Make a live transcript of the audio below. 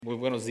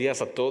buenos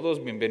días a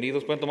todos,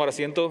 bienvenidos. ¿Pueden tomar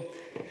asiento?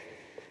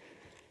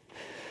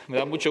 Me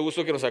da mucho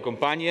gusto que nos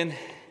acompañen,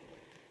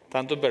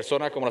 tanto en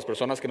persona como las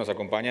personas que nos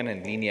acompañan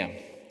en línea.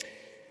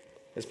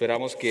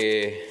 Esperamos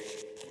que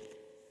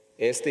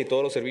este y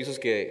todos los servicios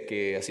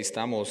que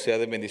asistamos sea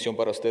de bendición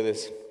para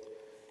ustedes.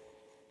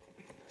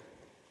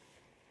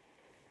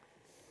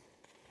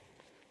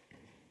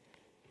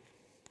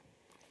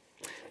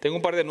 Tengo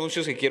un par de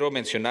anuncios que quiero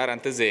mencionar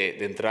antes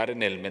de entrar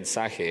en el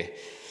mensaje.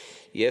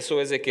 Y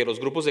eso es de que los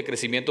grupos de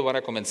crecimiento van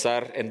a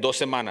comenzar en 2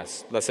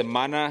 semanas. La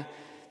semana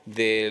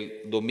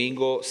del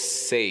domingo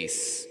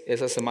 6.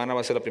 Esa semana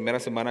va a ser la primera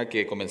semana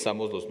que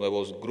comenzamos los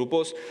nuevos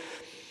grupos.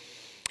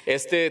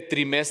 Este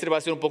trimestre va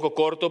a ser un poco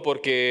corto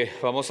porque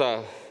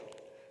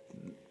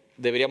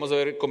deberíamos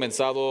haber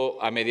comenzado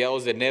a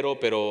mediados de enero,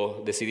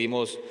 pero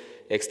decidimos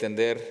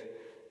extender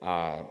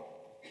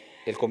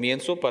el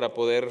comienzo para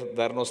poder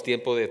darnos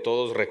tiempo de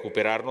todos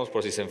recuperarnos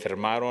por si se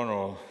enfermaron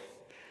o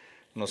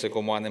no sé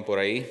cómo anden por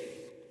ahí.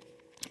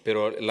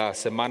 Pero la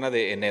semana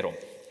de enero.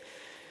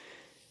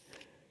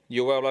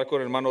 Yo voy a hablar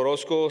con el hermano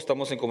Orozco,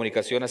 estamos en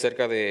comunicación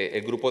acerca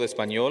del grupo de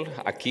español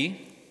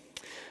aquí.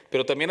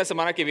 Pero también la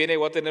semana que viene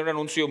voy a tener un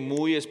anuncio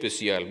muy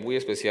especial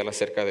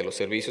acerca de los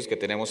servicios que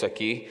tenemos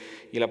aquí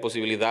y la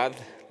posibilidad,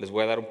 les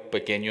voy a dar un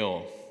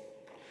pequeño,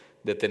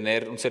 de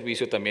tener un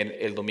servicio también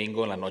el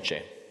domingo en la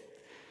noche,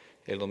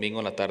 el domingo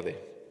en la tarde.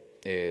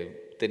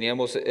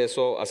 Teníamos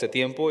eso hace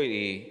tiempo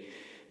y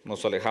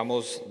nos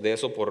alejamos de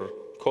eso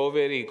por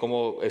COVID y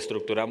cómo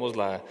estructuramos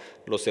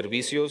los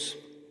servicios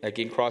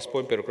aquí en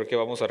Crosspoint, pero creo que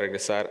vamos a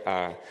regresar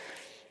a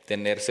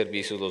tener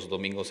servicios los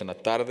domingos en la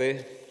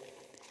tarde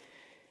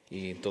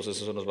y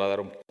entonces eso nos va a dar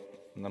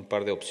un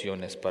par de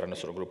opciones para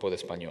nuestro grupo de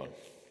español.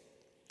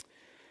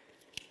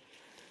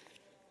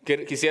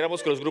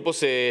 Quisiéramos que los grupos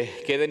se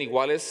queden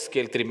iguales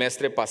que el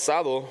trimestre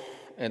pasado,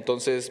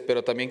 entonces,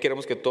 pero también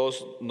queremos que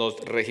todos nos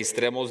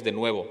registremos de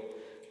nuevo.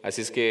 Así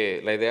es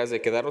que la idea es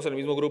de quedarnos en el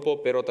mismo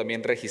grupo, pero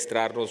también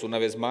registrarnos una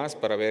vez más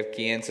para ver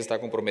quién se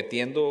está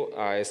comprometiendo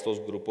a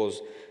estos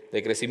grupos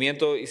de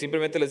crecimiento. Y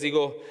simplemente les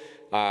digo,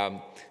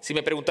 si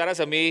me preguntaras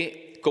a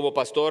mí como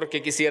pastor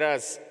qué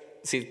quisieras,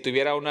 si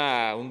tuviera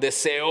un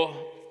deseo,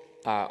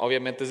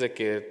 obviamente es de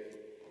que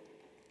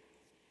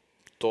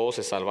todos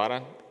se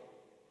salvaran.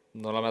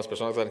 No las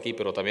personas que están aquí,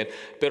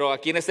 pero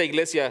aquí en esta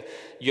iglesia,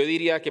 yo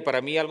diría que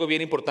para mí algo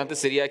bien importante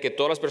sería que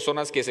todas las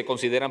personas que se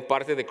consideran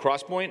parte de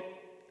Crosspoint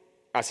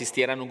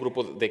asistieran a un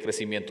grupo de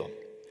crecimiento.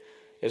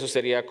 Eso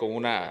sería como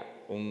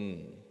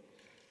un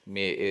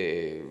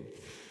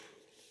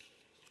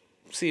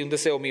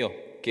deseo mío,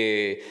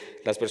 que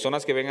las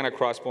personas que vengan a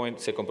Crosspoint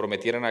se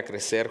comprometieran a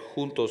crecer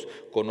juntos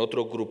con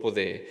otro grupo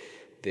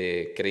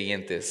de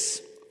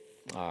creyentes,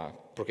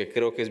 porque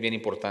creo que es bien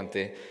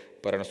importante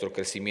para nuestro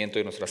crecimiento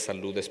y nuestra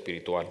salud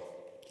espiritual.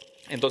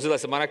 Entonces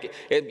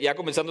ya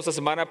comenzando esta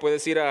semana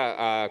puedes ir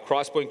a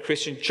Crosspoint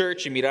Christian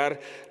Church y mirar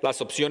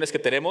las opciones que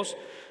tenemos.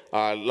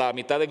 La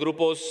mitad de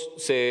grupos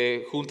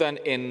se juntan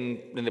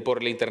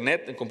por el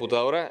internet, en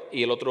computadora,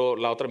 y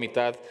la otra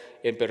mitad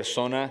en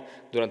persona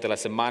durante la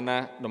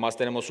semana. Nomás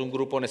tenemos un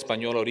grupo en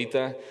español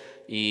ahorita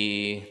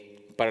y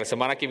para la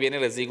semana que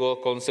viene les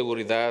digo con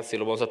seguridad si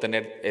lo vamos a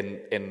tener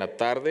en la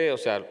tarde, o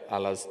sea a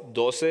las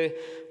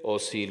 12, o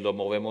si lo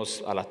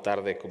movemos a la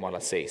tarde como a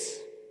las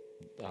 6,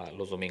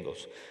 los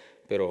domingos.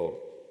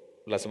 Pero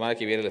la semana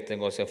que viene les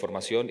tengo esa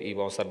información y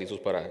vamos a estar listos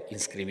para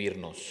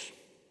inscribirnos.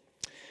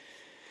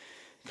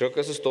 Creo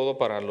que eso es todo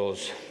para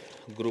los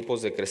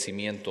grupos de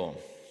crecimiento.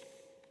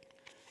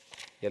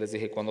 Ya les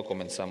dije cuándo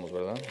comenzamos,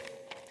 ¿verdad?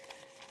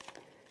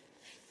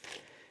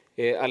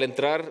 Al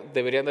entrar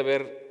deberían de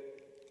haber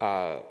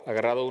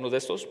agarrado uno de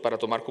estos para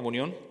tomar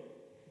comunión.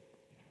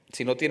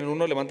 Si no tienen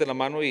uno, levanten la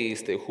mano y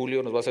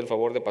Julio nos va a hacer el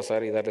favor de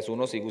pasar y darles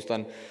uno si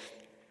gustan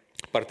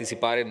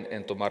participar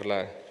en tomar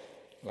la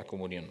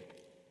comunión.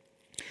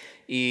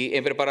 Y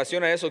en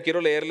preparación a eso quiero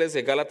leerles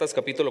de Gálatas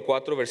capítulo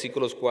 4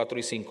 versículos 4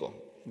 y 5.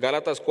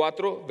 Gálatas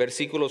 4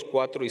 versículos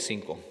 4 y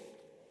 5.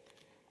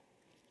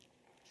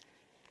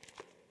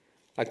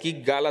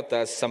 Aquí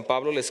Gálatas, San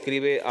Pablo le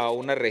escribe a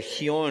una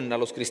región, a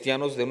los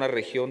cristianos de una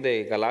región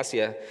de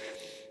Galacia,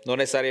 no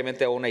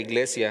necesariamente a una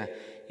iglesia,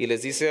 y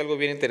les dice algo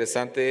bien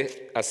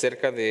interesante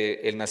acerca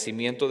del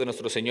nacimiento de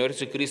nuestro Señor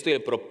Jesucristo y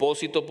el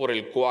propósito por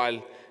el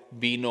cual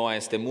vino a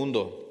este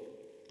mundo.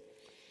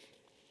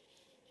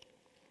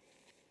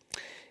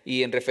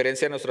 Y en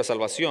referencia a nuestra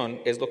salvación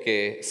es lo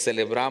que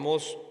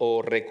celebramos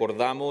o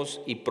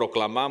recordamos y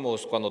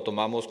proclamamos cuando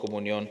tomamos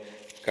comunión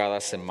cada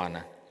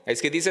semana.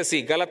 Es que dice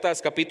así,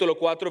 Gálatas capítulo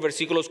 4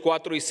 versículos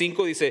 4 y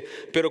 5 dice: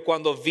 pero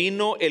cuando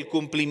vino el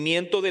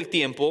cumplimiento del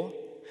tiempo,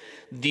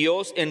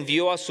 Dios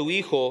envió a su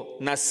Hijo,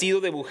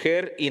 nacido de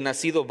mujer y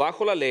nacido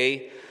bajo la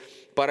ley,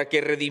 para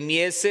que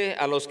redimiese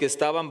a los que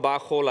estaban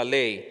bajo la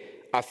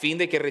ley, a fin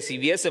de que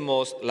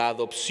recibiésemos la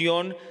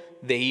adopción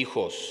de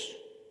hijos.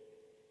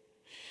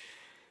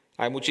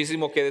 Hay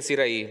muchísimo que decir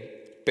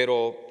ahí,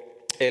 pero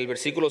el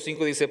versículo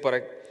 5 dice: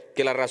 para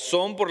que la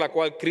razón por la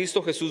cual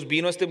Cristo Jesús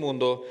vino a este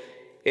mundo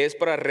es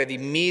para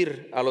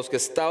redimir a los que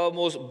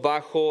estábamos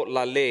bajo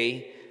la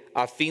ley,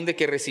 a fin de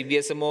que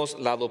recibiésemos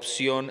la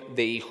adopción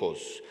de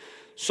hijos.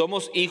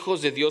 Somos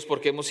hijos de Dios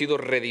porque hemos sido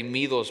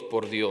redimidos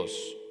por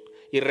Dios.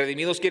 Y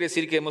redimidos quiere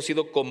decir que hemos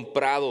sido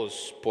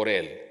comprados por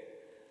Él.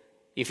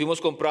 Y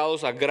fuimos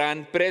comprados a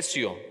gran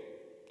precio.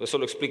 Eso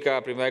lo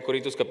explica 1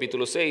 Corintios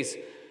capítulo 6,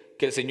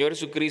 que el Señor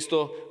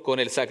Jesucristo, con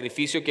el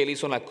sacrificio que Él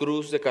hizo en la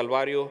cruz de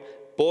Calvario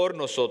por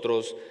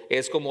nosotros,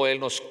 es como Él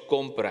nos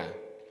compra.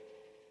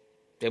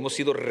 Hemos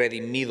sido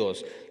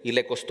redimidos y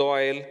le costó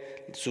a Él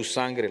su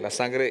sangre, la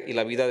sangre y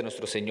la vida de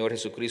nuestro Señor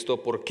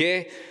Jesucristo. ¿Por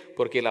qué?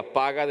 Porque la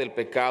paga del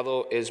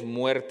pecado es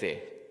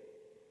muerte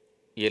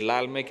y el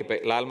alma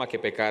que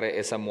pecare,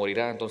 esa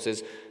morirá.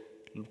 Entonces,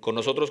 con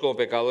nosotros como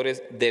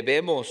pecadores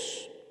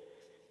debemos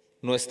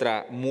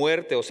nuestra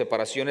muerte o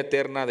separación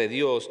eterna de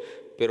Dios,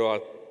 pero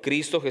a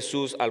Cristo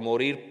Jesús, al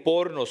morir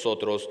por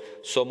nosotros,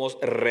 somos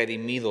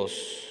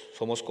redimidos,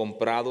 somos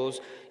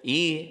comprados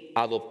y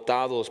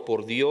adoptados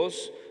por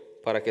Dios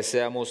para que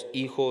seamos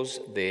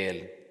hijos de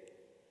Él,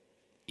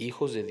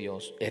 hijos de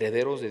Dios,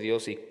 herederos de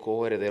Dios y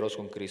coherederos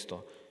con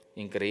Cristo.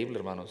 Increíble,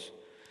 hermanos.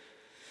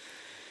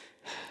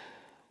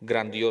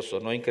 Grandioso,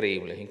 no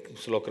increíble.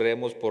 Lo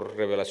creemos por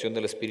revelación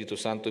del Espíritu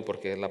Santo y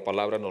porque la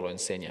palabra nos lo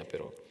enseña.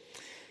 Pero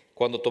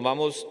cuando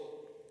tomamos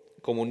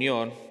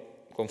comunión,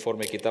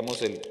 conforme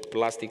quitamos el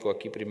plástico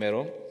aquí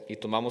primero y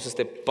tomamos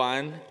este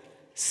pan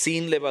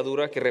sin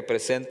levadura que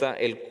representa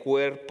el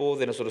cuerpo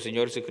de nuestro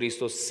Señor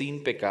Jesucristo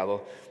sin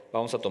pecado,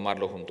 vamos a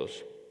tomarlo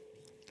juntos.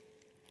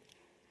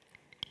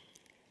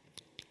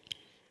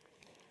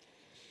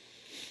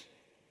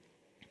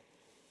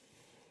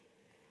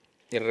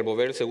 Y al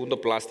remover el segundo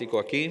plástico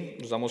aquí,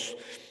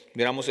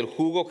 miramos el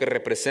jugo que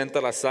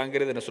representa la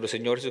sangre de nuestro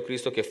Señor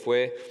Jesucristo, que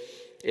fue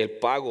el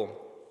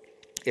pago.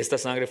 Esta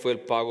sangre fue el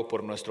pago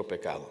por nuestro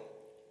pecado.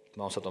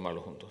 Vamos a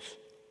tomarlo juntos.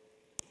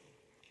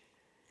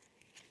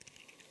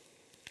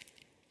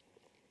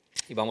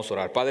 Y vamos a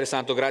orar. Padre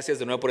Santo, gracias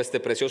de nuevo por este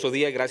precioso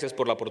día y gracias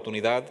por la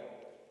oportunidad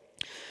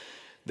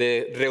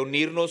de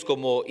reunirnos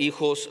como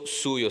hijos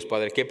suyos,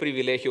 Padre. Qué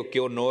privilegio,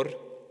 qué honor.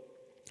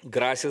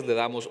 Gracias le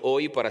damos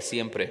hoy y para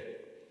siempre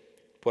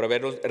por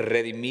habernos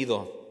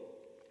redimido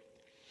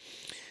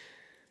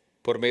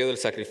por medio del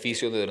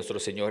sacrificio de nuestro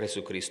Señor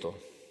Jesucristo.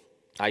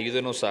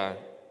 Ayúdenos a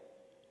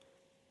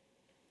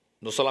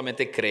no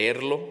solamente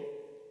creerlo,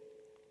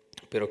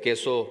 pero que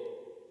eso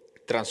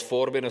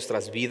transforme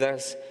nuestras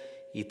vidas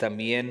y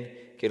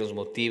también que nos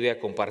motive a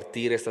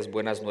compartir estas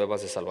buenas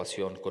nuevas de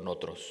salvación con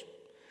otros.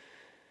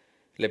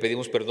 Le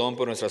pedimos perdón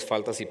por nuestras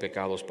faltas y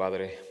pecados,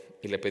 Padre,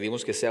 y le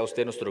pedimos que sea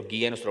usted nuestro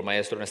guía, nuestro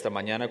maestro en esta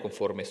mañana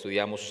conforme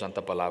estudiamos su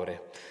santa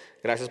palabra.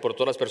 Gracias por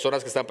todas las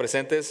personas que están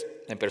presentes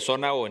en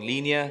persona o en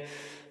línea,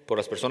 por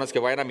las personas que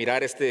vayan a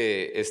mirar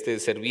este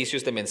servicio,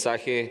 este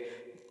mensaje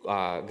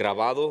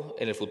grabado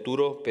en el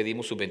futuro.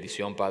 Pedimos su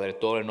bendición, Padre,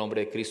 todo en el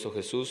nombre de Cristo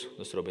Jesús,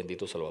 nuestro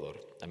bendito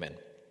Salvador. Amén.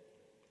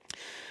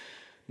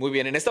 Muy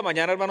bien, en esta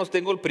mañana, hermanos,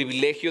 tengo el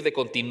privilegio de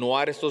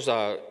continuar estos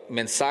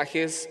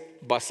mensajes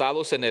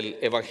basados en el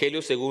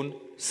Evangelio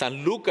según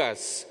San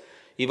Lucas.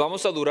 Y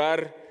vamos a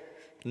durar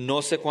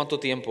no sé cuánto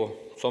tiempo.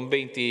 Son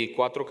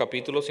 24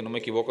 capítulos, si no me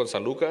equivoco, en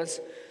San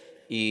Lucas.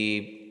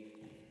 Y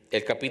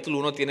el capítulo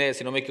 1 tiene,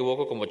 si no me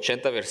equivoco, como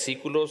 80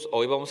 versículos.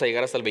 Hoy vamos a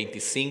llegar hasta el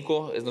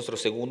 25, es nuestro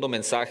segundo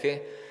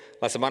mensaje.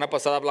 La semana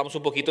pasada hablamos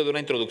un poquito de una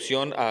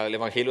introducción al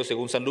Evangelio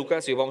según San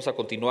Lucas. Y hoy vamos a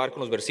continuar con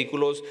los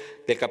versículos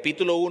del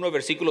capítulo 1,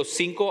 versículos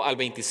 5 al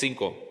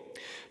 25.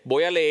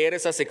 Voy a leer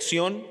esa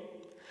sección.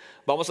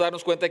 Vamos a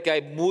darnos cuenta que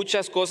hay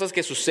muchas cosas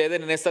que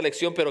suceden en esta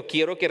lección, pero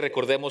quiero que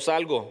recordemos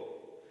algo.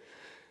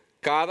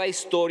 Cada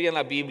historia en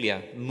la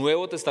Biblia,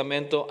 Nuevo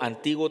Testamento,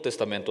 Antiguo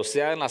Testamento,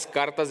 sea en las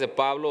cartas de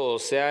Pablo, o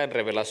sea en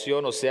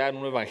Revelación, o sea en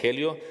un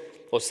Evangelio,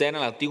 o sea en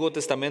el Antiguo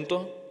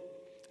Testamento,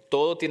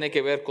 todo tiene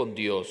que ver con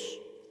Dios.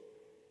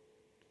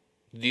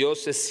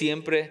 Dios es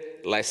siempre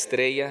la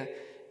estrella,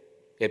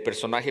 el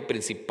personaje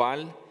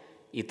principal,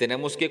 y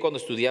tenemos que, cuando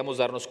estudiamos,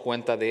 darnos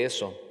cuenta de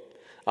eso.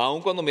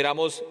 Aun cuando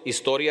miramos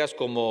historias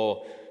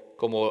como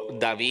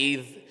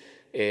David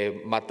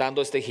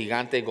matando a este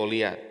gigante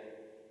Goliat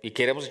y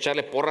queremos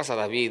echarle porras a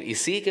David, y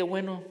sí, qué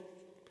bueno,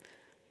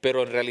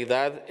 pero en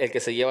realidad el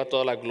que se lleva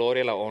toda la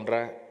gloria y la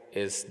honra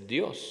es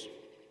Dios.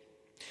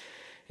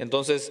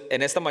 Entonces,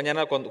 en esta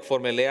mañana,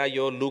 conforme lea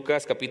yo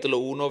Lucas capítulo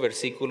 1,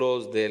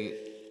 versículos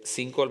del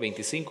 5 al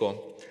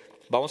 25,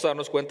 vamos a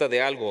darnos cuenta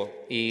de algo,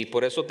 y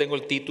por eso tengo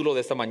el título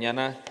de esta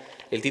mañana.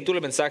 El título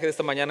del mensaje de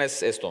esta mañana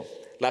es esto: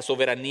 la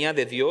soberanía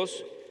de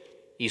Dios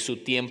y su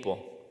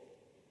tiempo.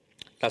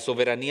 La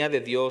soberanía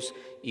de Dios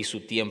y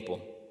su tiempo.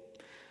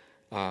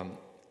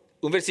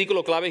 Un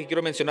versículo clave que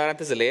quiero mencionar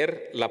antes de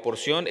leer la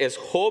porción es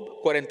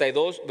Job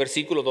 42,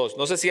 versículo 2.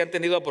 No sé si han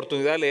tenido la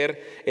oportunidad de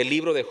leer el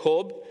libro de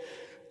Job.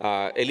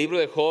 El libro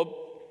de Job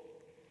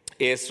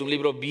es un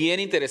libro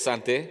bien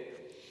interesante.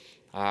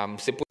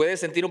 Se puede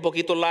sentir un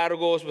poquito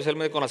largo,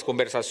 especialmente con las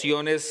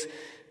conversaciones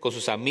con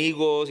sus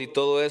amigos y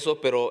todo eso,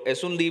 pero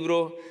es un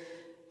libro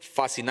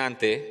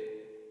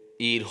fascinante,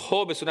 y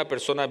Job es una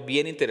persona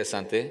bien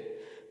interesante,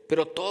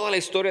 pero toda la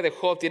historia de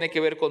Job tiene que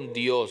ver con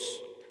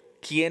Dios.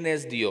 ¿Quién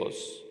es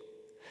Dios?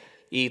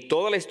 Y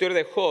toda la historia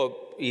de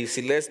Job, y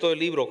si lees todo el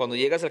libro, cuando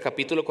llegas al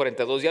capítulo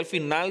 42 y al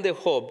final de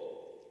Job,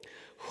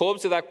 Job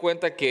se da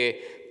cuenta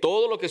que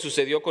todo lo que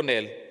sucedió con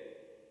él,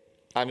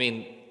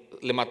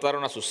 le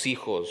mataron a sus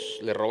hijos,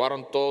 le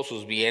robaron todos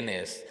sus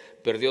bienes,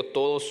 perdió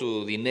todo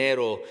su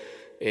dinero,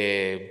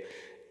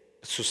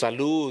 su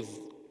salud,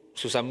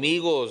 sus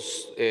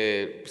amigos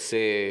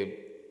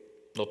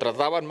lo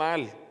trataban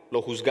mal,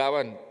 lo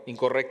juzgaban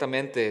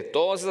incorrectamente.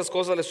 Todas esas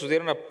cosas le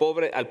sucedieron al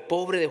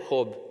pobre de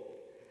Job.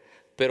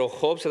 Pero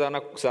Job se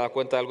da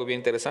cuenta de algo bien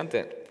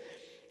interesante.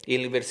 Y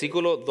en el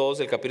versículo 2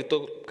 del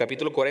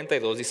capítulo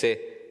 42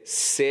 dice: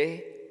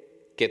 sé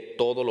que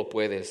todo lo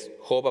puedes.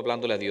 Job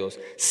hablándole a Dios.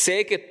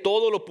 Sé que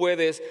todo lo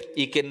puedes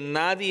y que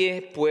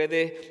nadie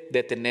puede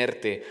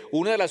detenerte.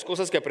 Una de las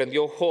cosas que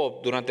aprendió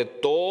Job durante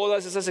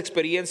todas esas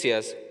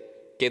experiencias,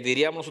 que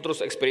diríamos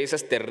nosotros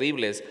experiencias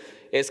terribles,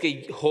 es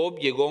que Job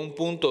llegó a un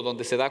punto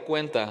donde se da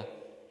cuenta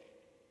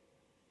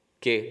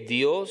que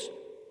Dios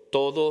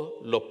todo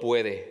lo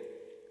puede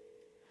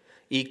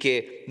y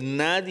que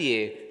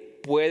nadie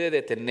puede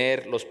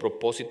detener los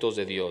propósitos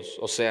de Dios.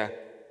 O sea,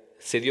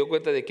 se dio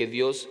cuenta de que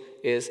Dios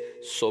es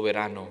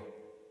soberano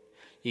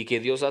y que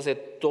Dios hace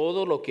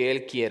todo lo que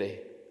Él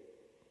quiere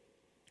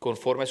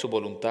conforme a su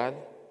voluntad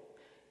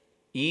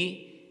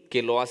y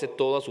que lo hace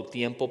todo a su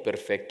tiempo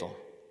perfecto.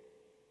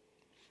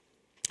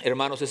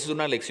 Hermanos, esa es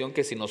una lección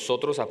que si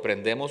nosotros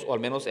aprendemos, o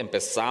al menos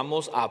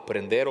empezamos a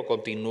aprender o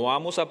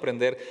continuamos a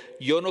aprender,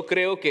 yo no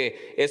creo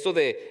que esto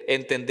de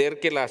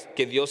entender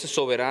que Dios es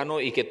soberano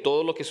y que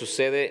todo lo que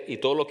sucede y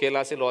todo lo que Él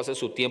hace lo hace a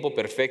su tiempo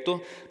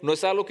perfecto, no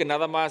es algo que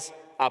nada más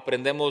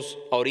aprendemos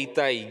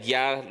ahorita y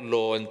ya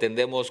lo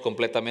entendemos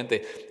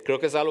completamente. Creo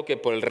que es algo que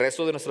por el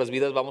resto de nuestras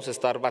vidas vamos a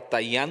estar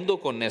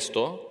batallando con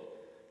esto,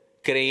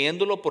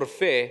 creyéndolo por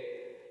fe.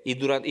 Y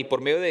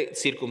por medio de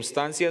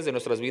circunstancias de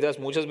nuestras vidas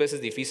muchas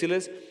veces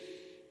difíciles,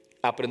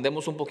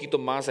 aprendemos un poquito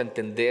más a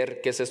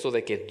entender qué es esto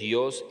de que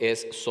Dios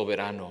es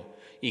soberano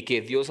y que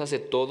Dios hace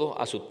todo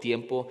a su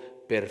tiempo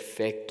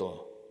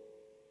perfecto.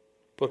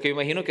 Porque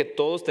me imagino que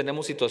todos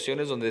tenemos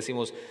situaciones donde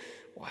decimos: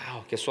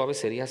 wow, qué suave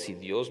sería si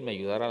Dios me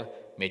ayudara,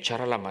 me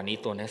echara la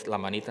manita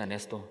en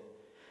esto.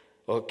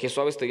 O qué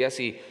suave sería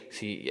si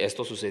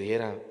esto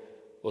sucediera,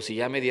 o si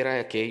ya me diera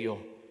aquello,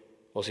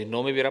 o si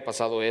no me hubiera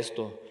pasado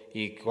esto.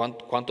 Y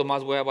cuánto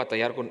más voy a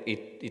batallar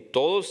y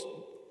todos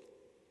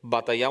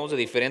batallamos de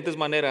diferentes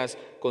maneras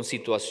con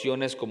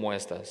situaciones como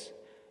estas.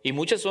 Y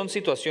muchas son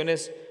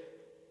situaciones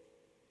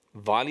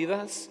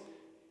válidas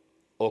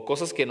o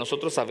cosas que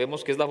nosotros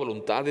sabemos que es la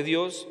voluntad de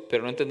Dios,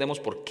 pero no entendemos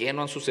por qué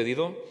no han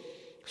sucedido.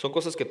 Son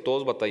cosas que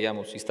todos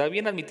batallamos. Y está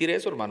bien admitir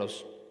eso,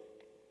 hermanos.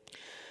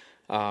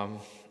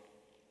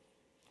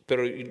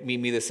 Pero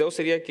mi deseo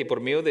sería que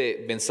por medio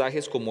de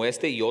mensajes como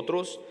este y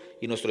otros,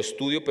 y nuestro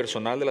estudio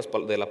personal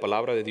de la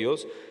palabra de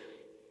Dios,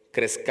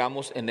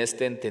 crezcamos en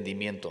este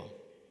entendimiento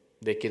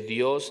de que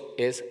Dios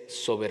es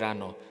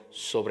soberano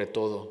sobre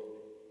todo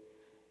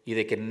y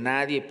de que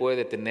nadie puede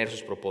detener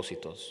sus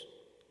propósitos.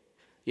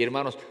 Y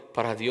hermanos,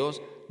 para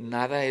Dios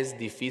nada es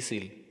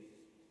difícil.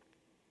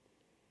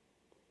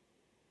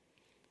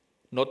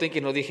 Noten que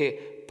no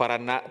dije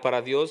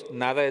para Dios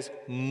nada es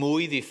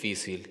muy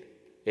difícil.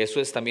 Eso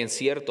es también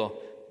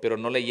cierto, pero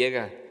no le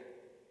llega.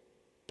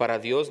 Para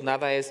Dios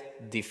nada es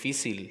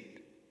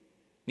difícil,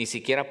 ni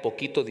siquiera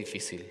poquito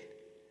difícil.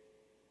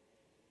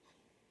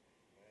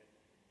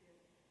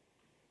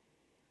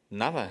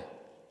 Nada.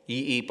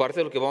 Y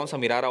parte de lo que vamos a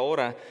mirar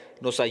ahora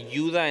nos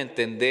ayuda a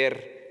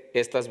entender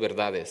estas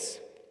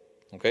verdades.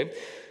 ¿Okay?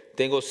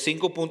 Tengo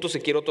 5 puntos que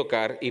quiero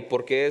tocar. ¿Y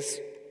por qué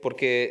es?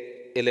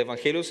 Porque el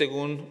Evangelio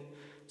según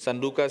San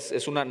Lucas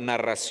es una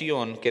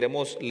narración.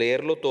 Queremos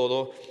leerlo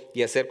todo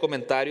y hacer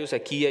comentarios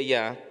aquí y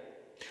allá.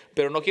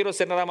 Pero no quiero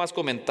hacer nada más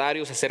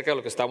comentarios acerca de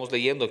lo que estamos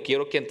leyendo.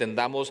 Quiero que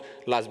entendamos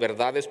las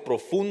verdades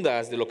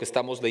profundas de lo que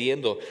estamos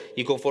leyendo.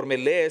 Y conforme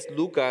lees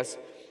Lucas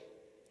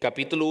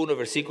capítulo 1,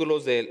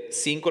 versículos del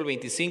 5 al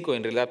 25,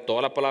 en realidad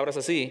toda la palabra es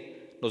así,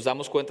 nos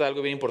damos cuenta de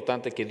algo bien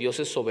importante, que Dios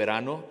es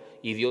soberano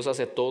y Dios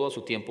hace todo a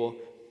su tiempo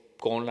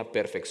con la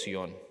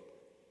perfección.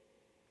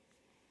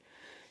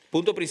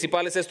 Punto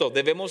principal es esto: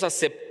 debemos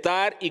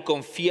aceptar y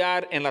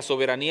confiar en la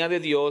soberanía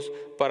de Dios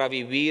para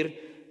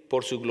vivir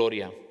por su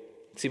gloria.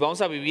 Si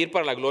vamos a vivir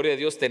para la gloria de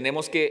Dios,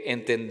 tenemos que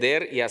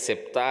entender y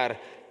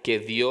aceptar que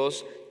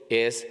Dios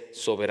es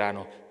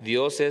soberano.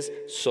 Dios es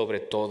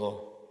sobre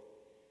todo.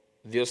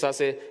 Dios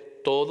hace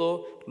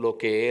todo lo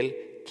que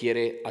Él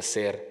quiere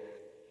hacer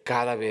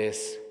cada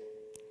vez.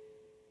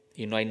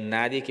 Y no hay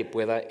nadie que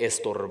pueda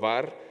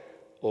estorbar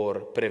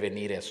o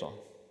prevenir eso.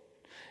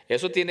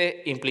 Eso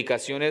tiene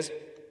implicaciones,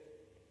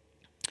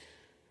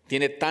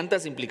 tiene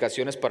tantas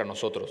implicaciones para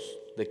nosotros,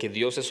 de que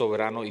Dios es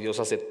soberano y Dios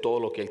hace todo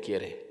lo que Él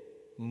quiere.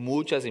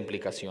 Muchas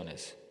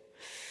implicaciones.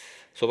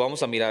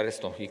 Vamos a mirar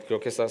esto, y creo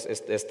que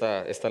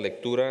esta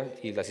lectura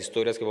y las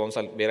historias que vamos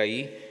a ver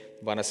ahí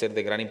van a ser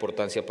de gran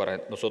importancia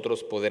para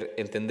nosotros poder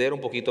entender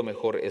un poquito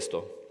mejor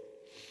esto.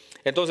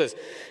 Entonces,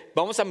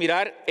 vamos a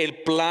mirar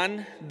el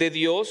plan de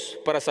Dios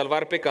para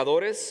salvar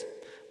pecadores.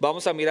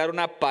 Vamos a mirar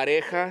una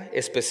pareja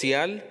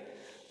especial.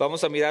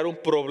 vamos a mirar un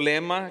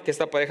problema que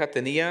esta pareja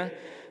tenía,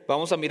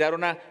 vamos a mirar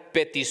una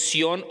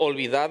petición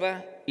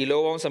olvidada y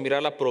luego vamos a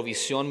mirar la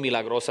provisión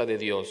milagrosa de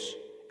Dios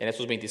en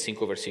estos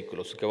 25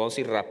 versículos, que vamos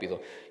a ir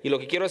rápido. Y lo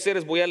que quiero hacer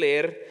es voy a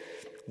leer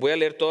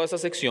toda esa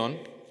sección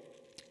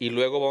y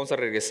luego vamos a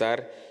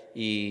regresar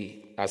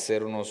y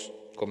hacer unos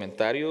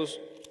comentarios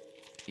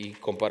y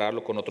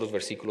compararlo con otros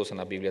versículos en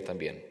la Biblia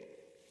también.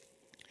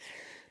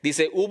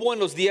 Dice, hubo en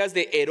los días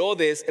de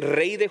Herodes,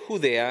 rey de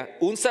Judea,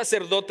 un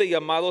sacerdote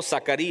llamado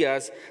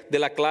Zacarías de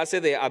la clase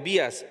de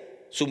Abías.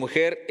 Su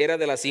mujer era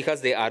de las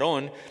hijas de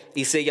Aarón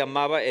y se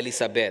llamaba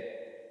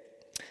Elisabet.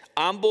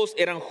 Ambos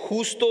eran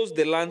justos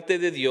delante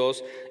de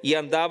Dios y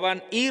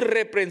andaban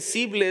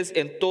irreprensibles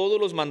en todos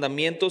los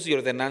mandamientos y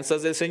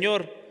ordenanzas del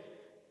Señor.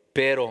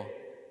 Pero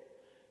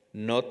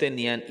no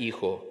tenían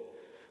hijo,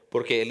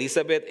 porque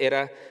Elisabet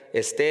era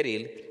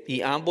estéril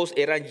y ambos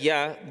eran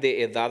ya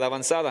de edad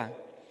avanzada.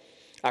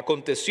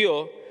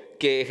 Aconteció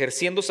que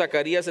ejerciendo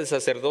Zacarías el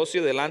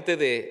sacerdocio delante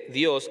de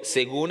Dios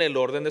según el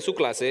orden de su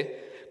clase,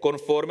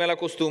 conforme a la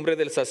costumbre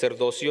del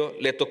sacerdocio,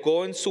 le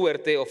tocó en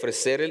suerte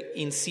ofrecer el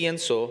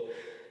incienso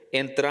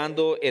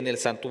entrando en el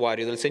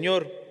santuario del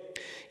Señor.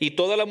 Y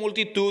toda la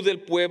multitud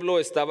del pueblo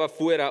estaba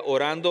fuera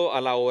orando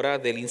a la hora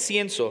del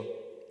incienso.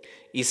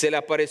 Y se le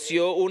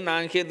apareció un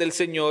ángel del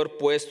Señor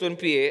puesto en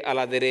pie a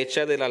la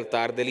derecha del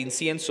altar del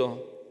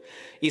incienso.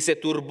 Y se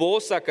turbó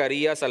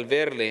Zacarías al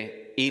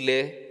verle y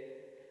le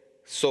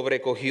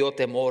sobrecogió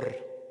temor.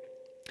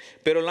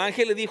 Pero el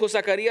ángel le dijo,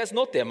 Zacarías,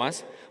 no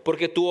temas,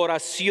 porque tu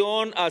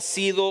oración ha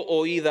sido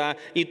oída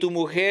y tu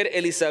mujer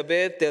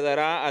Elisabet te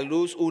dará a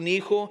luz un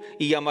hijo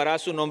y llamará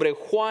su nombre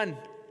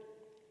Juan.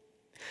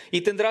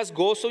 Y tendrás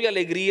gozo y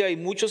alegría y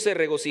muchos se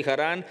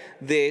regocijarán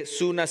de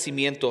su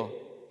nacimiento.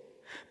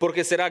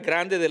 Porque será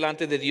grande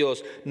delante de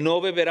Dios,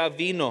 no beberá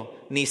vino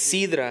ni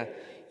sidra,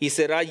 y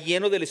será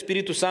lleno del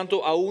Espíritu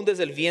Santo aún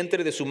desde el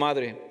vientre de su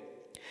madre.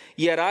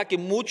 Y hará que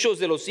muchos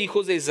de los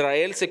hijos de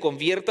Israel se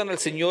conviertan al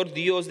Señor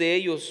Dios de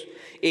ellos,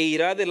 e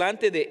irá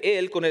delante de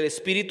él con el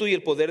espíritu y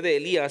el poder de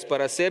Elías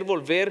para hacer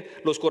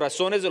volver los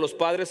corazones de los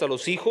padres a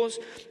los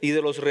hijos y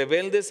de los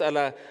rebeldes a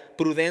la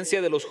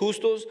prudencia de los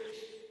justos,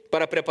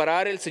 para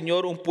preparar el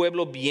Señor un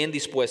pueblo bien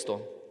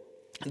dispuesto.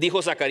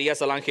 Dijo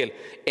Zacarías al ángel,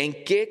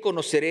 ¿en qué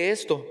conoceré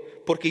esto?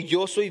 Porque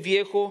yo soy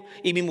viejo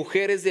y mi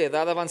mujer es de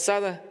edad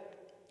avanzada.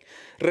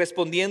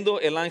 Respondiendo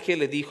el ángel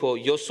le dijo,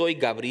 yo soy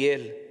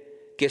Gabriel,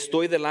 que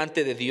estoy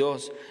delante de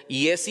Dios,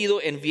 y he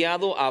sido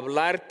enviado a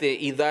hablarte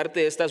y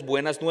darte estas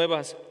buenas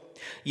nuevas.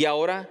 Y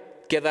ahora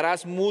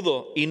quedarás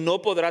mudo y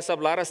no podrás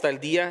hablar hasta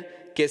el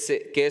día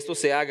que esto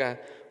se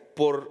haga,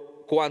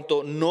 por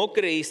cuanto no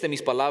creíste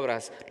mis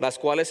palabras, las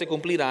cuales se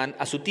cumplirán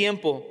a su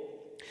tiempo.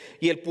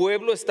 Y el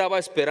pueblo estaba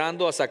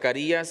esperando a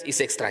Zacarías y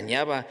se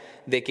extrañaba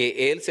de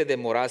que él se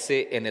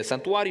demorase en el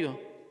santuario.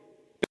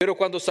 Pero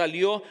cuando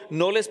salió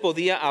no les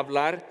podía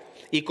hablar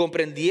y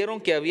comprendieron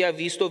que había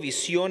visto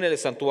visión en el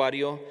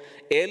santuario.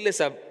 Él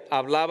les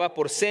hablaba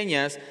por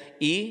señas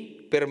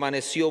y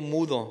permaneció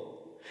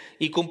mudo.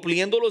 Y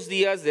cumpliendo los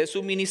días de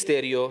su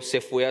ministerio se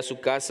fue a su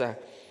casa.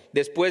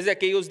 Después de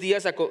aquellos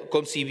días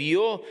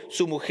concibió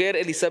su mujer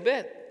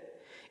Elisabet.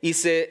 Y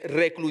se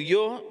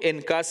recluyó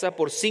en casa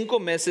por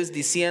 5 meses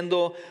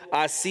diciendo,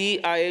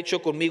 así ha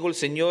hecho conmigo el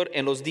Señor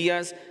en los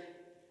días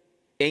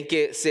en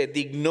que se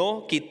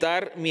dignó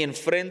quitar mi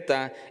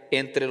afrenta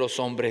entre los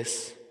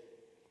hombres.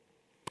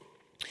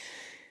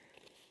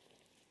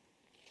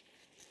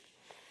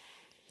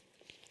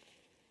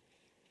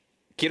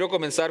 Quiero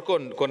comenzar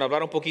con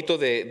hablar un poquito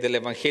del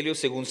Evangelio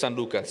según San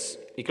Lucas.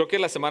 Y creo que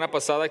la semana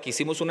pasada que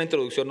hicimos una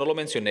introducción no lo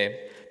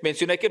mencioné.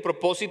 Mencioné que el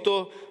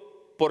propósito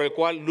por el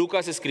cual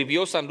Lucas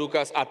escribió San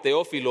Lucas a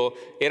Teófilo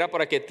era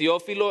para que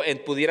Teófilo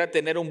pudiera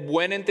tener un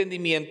buen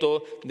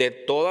entendimiento de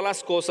todas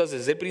las cosas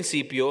desde el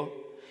principio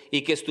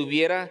y que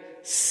estuviera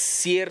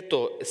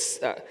cierto,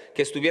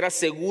 que estuviera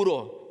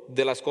seguro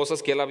de las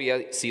cosas que él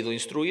había sido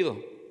instruido.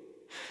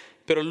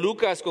 Pero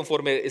Lucas,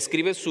 conforme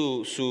escribe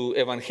su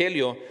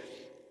evangelio,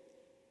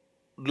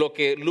 lo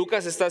que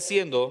Lucas está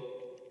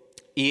haciendo,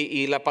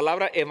 y la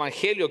palabra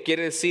evangelio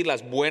quiere decir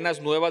las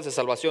buenas nuevas de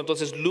salvación.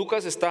 Entonces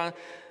Lucas está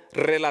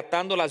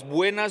relatando las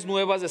buenas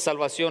nuevas de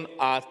salvación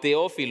a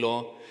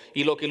Teófilo,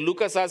 y lo que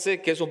Lucas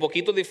hace, que es un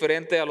poquito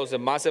diferente a los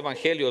demás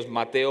evangelios,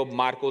 Mateo,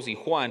 Marcos y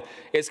Juan,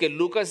 es que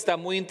Lucas está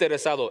muy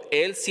interesado.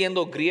 Él,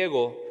 siendo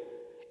griego,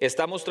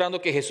 está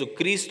mostrando que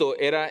Jesucristo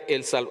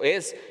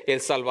es el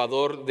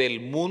Salvador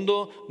del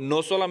mundo,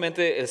 no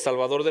solamente el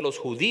Salvador de los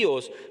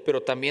judíos,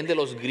 pero también de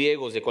los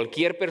griegos, de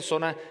cualquier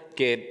persona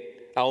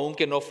que,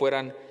 aunque no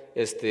fueran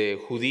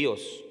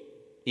judíos.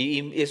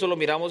 Y eso lo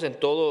miramos en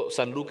todo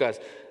San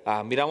Lucas.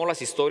 Miramos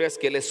las historias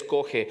que él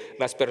escoge,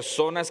 las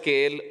personas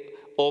que él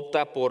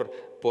opta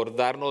por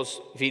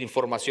darnos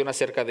información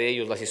acerca de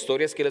ellos, las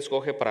historias que él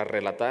escoge para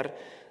relatar.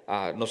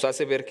 Nos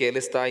hace ver que él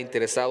está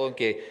interesado en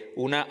que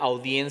una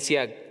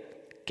audiencia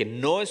que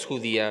no es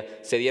judía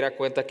se diera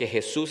cuenta que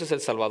Jesús es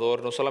el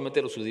Salvador, no solamente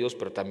de los judíos,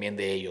 pero también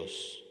de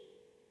ellos.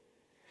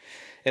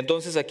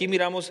 Entonces aquí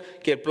miramos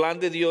que el plan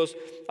de Dios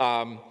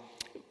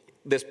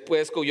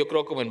después, yo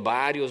creo como en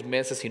varios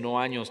meses, si no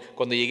años,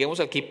 cuando lleguemos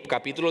al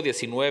capítulo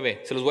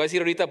 19, se los voy a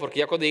decir ahorita porque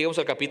ya cuando lleguemos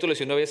al capítulo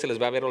 19 se les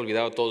va a haber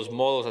olvidado de todos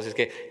modos, así es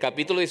que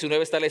capítulo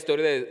 19 está la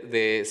historia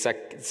de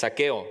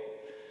Zaqueo.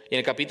 Y en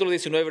el capítulo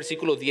 19,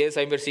 versículo 10,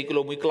 hay un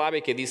versículo muy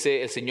clave que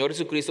dice, el Señor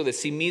Jesucristo de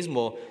sí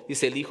mismo,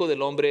 dice, el Hijo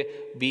del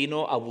Hombre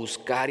vino a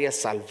buscar y a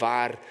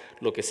salvar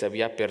lo que se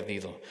había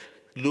perdido.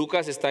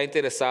 Lucas está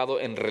interesado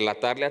en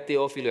relatarle a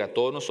Teófilo y a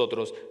todos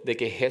nosotros de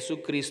que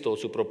Jesucristo,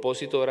 su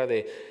propósito era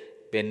de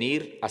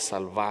venir a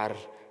salvar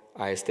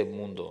a este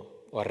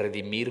mundo o a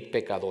redimir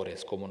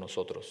pecadores como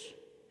nosotros.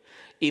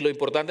 Y lo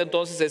importante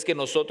entonces es que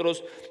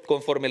nosotros,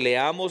 conforme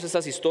leamos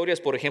esas historias,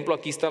 por ejemplo,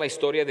 aquí está la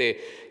historia de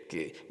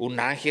un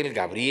ángel,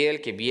 Gabriel,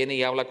 que viene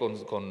y habla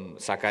con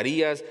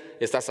Zacarías.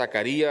 Está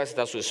Zacarías,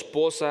 está su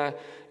esposa,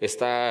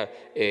 está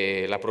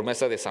la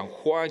promesa de San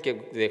Juan,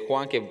 de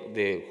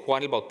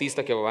Juan el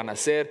Bautista que van a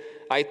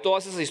nacer. Hay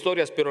todas esas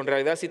historias, pero en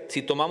realidad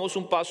si tomamos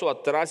un paso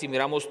atrás y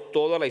miramos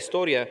toda la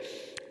historia,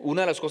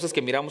 una de las cosas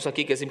que miramos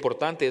aquí que es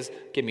importante es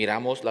que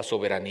miramos la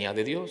soberanía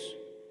de Dios.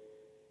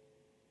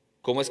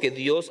 Cómo es que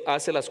Dios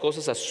hace las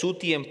cosas a su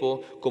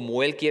tiempo,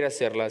 como Él quiere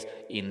hacerlas,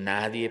 y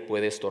nadie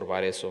puede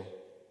estorbar eso.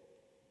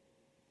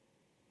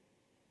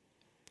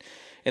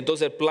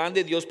 Entonces el plan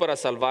de Dios para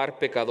salvar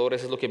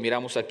pecadores es lo que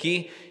miramos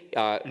aquí.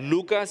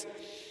 Lucas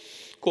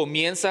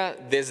comienza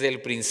desde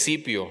el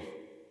principio.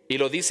 Y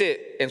lo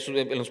dice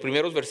en los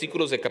primeros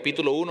versículos del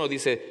capítulo 1,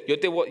 dice,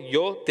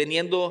 yo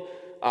teniendo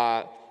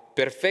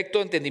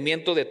perfecto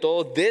entendimiento de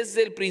todo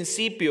desde el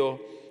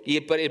principio. Y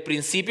el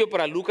principio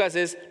para Lucas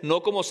es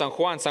no como San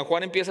Juan. San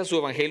Juan empieza su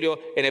evangelio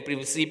en el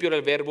principio era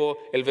el verbo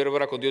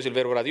era con Dios y el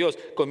verbo era Dios.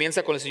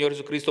 Comienza con el Señor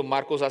Jesucristo,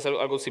 Marcos hace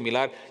algo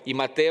similar y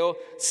Mateo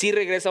sí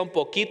regresa un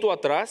poquito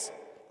atrás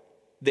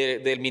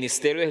del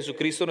ministerio de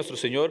Jesucristo nuestro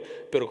Señor,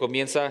 pero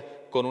comienza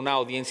con una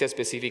audiencia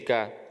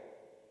específica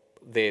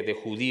de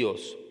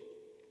judíos.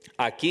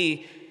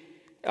 Aquí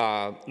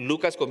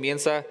Lucas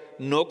comienza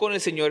no con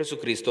el Señor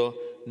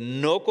Jesucristo,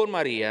 no con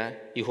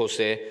María y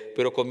José,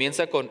 pero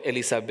comienza con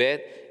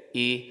Elizabeth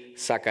y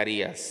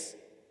Zacarías.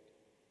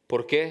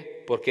 ¿Por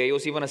qué? Porque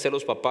ellos iban a ser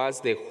los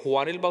papás de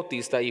Juan el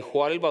Bautista y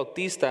Juan el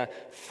Bautista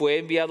fue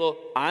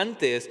enviado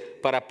antes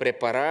para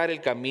preparar el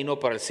camino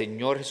para el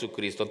Señor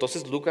Jesucristo.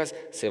 Entonces Lucas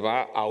se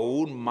va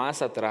aún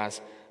más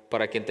atrás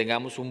para que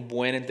tengamos un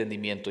buen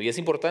entendimiento. Y es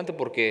importante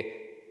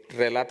porque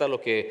relata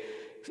lo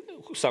que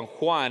San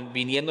Juan,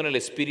 viniendo en el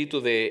espíritu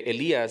de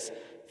Elías,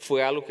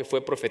 fue algo que fue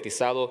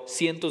profetizado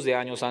cientos de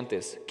años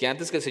antes, que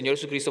antes que el Señor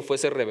Jesucristo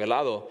fuese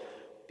revelado,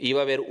 iba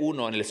a haber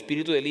uno en el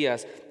espíritu de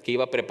Elías que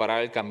iba a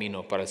preparar el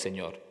camino para el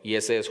Señor. Y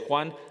ese es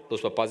Juan.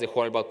 Los papás de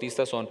Juan el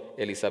Bautista son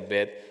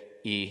Elizabeth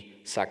y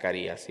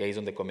Zacarías. Y ahí es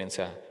donde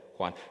comienza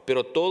Juan.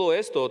 Pero todo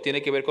esto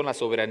tiene que ver con la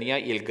soberanía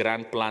y el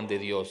gran plan de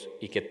Dios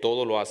y que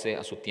todo lo hace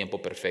a su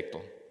tiempo perfecto.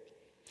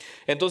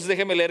 Entonces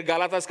déjenme leer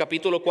Gálatas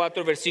capítulo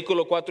 4,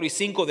 versículo 4 y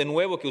 5 de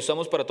nuevo que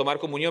usamos para tomar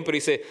comunión, pero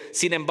dice,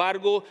 sin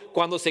embargo,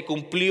 cuando se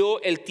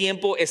cumplió el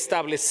tiempo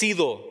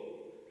establecido,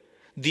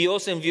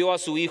 Dios envió a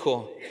su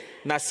Hijo,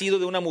 nacido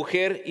de una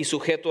mujer y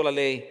sujeto a la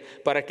ley,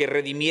 para que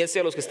redimiese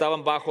a los que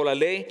estaban bajo la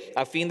ley,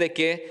 a fin de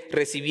que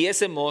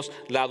recibiésemos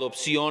la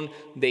adopción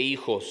de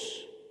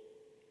hijos.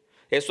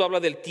 Eso habla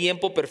del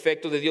tiempo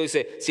perfecto de Dios.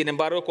 Dice, sin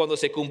embargo, cuando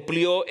se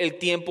cumplió el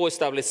tiempo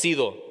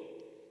establecido.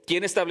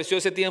 ¿Quién estableció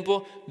ese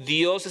tiempo?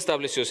 Dios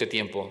estableció ese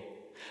tiempo.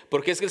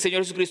 Porque es que el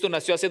Señor Jesucristo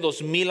nació hace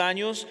 2000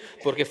 años,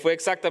 porque fue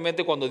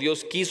exactamente cuando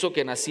Dios quiso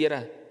que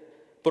naciera.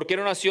 ¿Por qué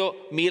no nació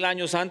 1000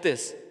 años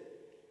antes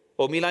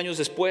o 1000 años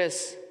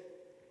después?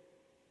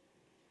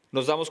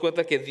 Nos damos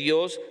cuenta que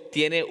Dios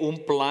tiene un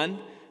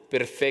plan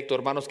perfecto,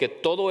 hermanos, que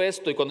todo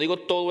esto, y cuando digo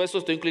todo esto,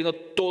 estoy incluyendo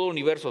todo el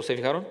universo, ¿se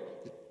fijaron?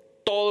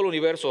 Todo el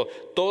universo,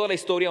 toda la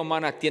historia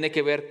humana tiene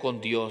que ver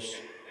con Dios,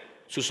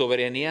 su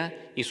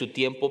soberanía y su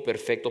tiempo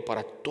perfecto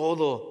para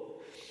todo.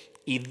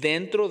 Y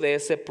dentro de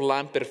ese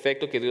plan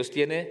perfecto que Dios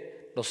tiene,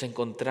 nos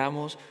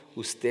encontramos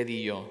usted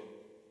y yo.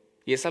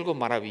 Y es algo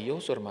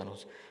maravilloso,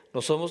 hermanos.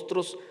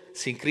 Nosotros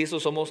sin Cristo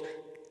somos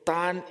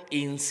tan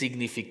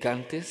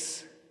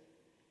insignificantes,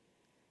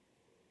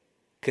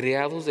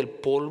 creados del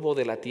polvo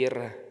de la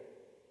tierra.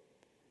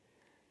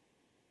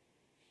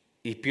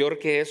 Y peor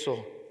que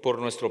eso, por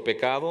nuestro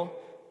pecado,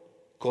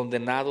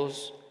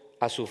 condenados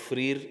a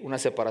sufrir una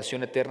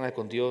separación eterna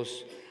con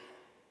Dios.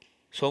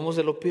 Somos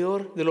de lo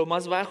peor, de lo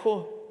más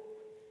bajo.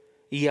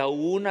 Y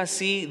aún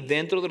así,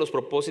 dentro de los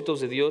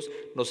propósitos de Dios,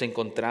 nos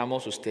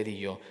encontramos usted y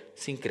yo.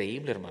 Es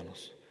increíble,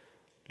 hermanos.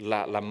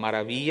 La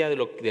maravilla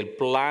del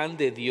plan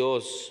de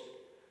Dios.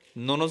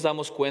 No nos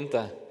damos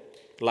cuenta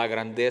la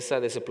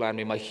grandeza de ese plan.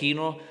 Me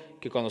imagino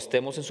que cuando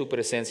estemos en su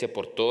presencia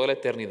por toda la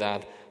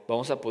eternidad,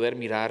 vamos a poder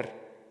mirar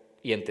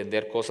y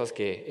entender cosas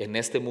que en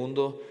este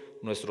mundo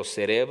nuestro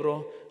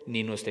cerebro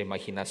ni nuestra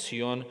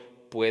imaginación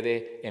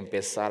puede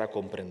empezar a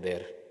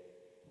comprender.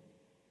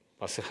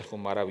 Va a ser algo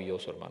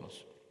maravilloso,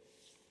 hermanos.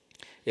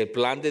 El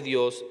plan de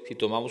Dios, si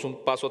tomamos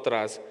un paso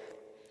atrás,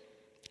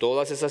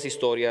 Todas esas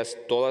historias,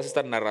 toda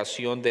esta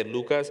narración de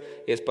Lucas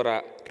es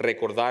para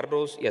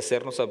recordarnos y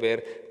hacernos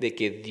saber de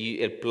que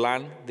el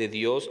plan de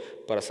Dios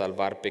para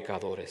salvar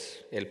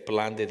pecadores, el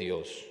plan de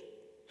Dios.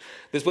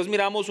 Después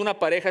miramos una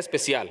pareja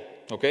especial,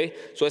 ¿ok?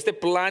 So este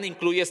plan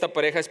incluye esta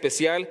pareja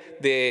especial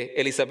de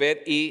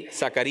Elizabeth y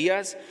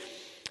Zacarías.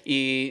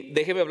 Y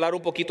déjeme hablar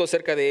un poquito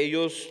acerca de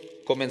ellos,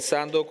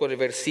 comenzando con el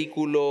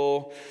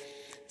versículo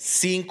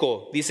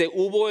 5. Dice,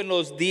 hubo en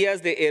los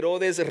días de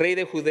Herodes, rey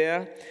de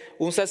Judea,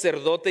 un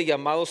sacerdote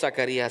llamado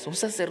Zacarías. Un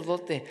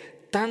sacerdote,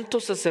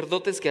 tantos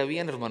sacerdotes que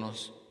habían,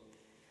 hermanos.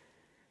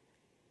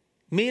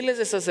 Miles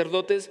de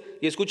sacerdotes.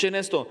 Y escuchen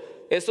esto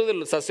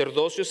del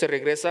sacerdocio se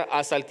regresa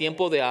hasta el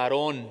tiempo de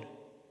Aarón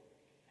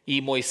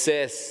y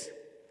Moisés.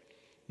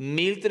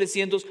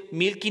 1300,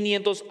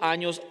 1500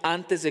 años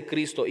antes de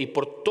Cristo. Y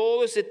por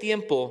todo ese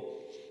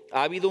tiempo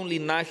ha habido un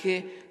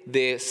linaje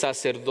de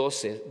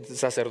sacerdotes,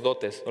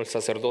 o el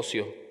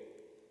sacerdocio.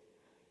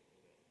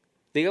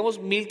 Digamos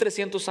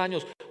 1300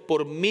 años.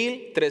 Por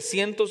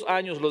 1300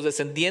 años los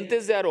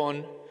descendientes de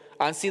Aarón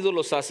han sido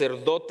los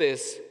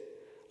sacerdotes,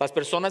 las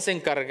personas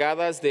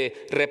encargadas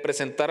de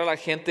representar a la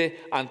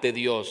gente ante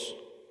Dios.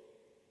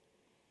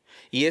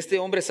 Y este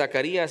hombre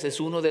Zacarías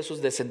es uno de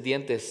esos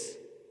descendientes.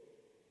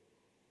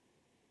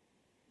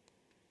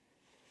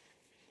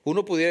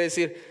 Uno pudiera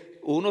decir,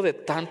 uno de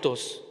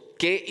tantos,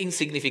 qué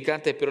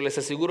insignificante, pero les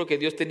aseguro que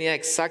Dios tenía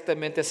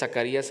exactamente a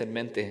Zacarías en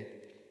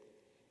mente.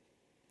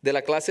 De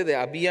la clase de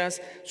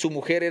Abías, su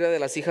mujer era de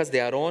las hijas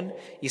de Aarón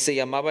y se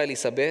llamaba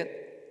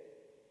Elizabeth.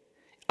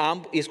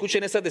 Y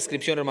escuchen esta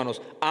descripción,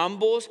 hermanos.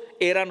 Ambos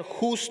eran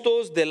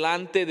justos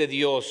delante de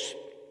Dios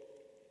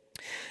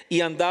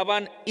y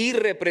andaban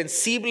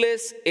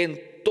irreprensibles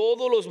en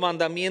todos los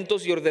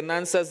mandamientos y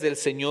ordenanzas del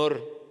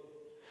Señor.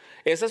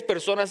 Esas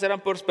personas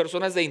eran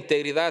personas de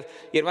integridad.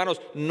 Y hermanos,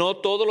 no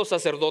todos los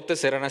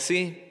sacerdotes eran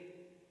así.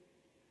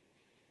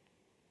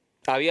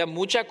 Había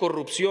mucha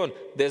corrupción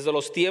desde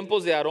los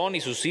tiempos de Aarón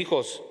y sus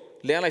hijos.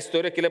 Lean la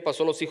historia que le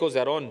pasó a los hijos de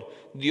Aarón.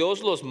 Dios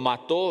los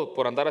mató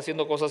por andar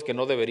haciendo cosas que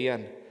no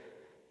deberían.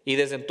 Y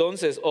desde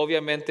entonces,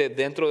 obviamente,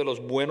 dentro de los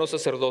buenos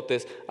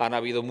sacerdotes han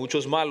habido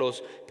muchos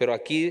malos, pero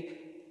aquí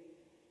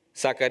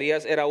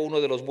Zacarías era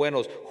uno de los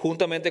buenos,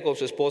 juntamente con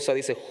su esposa,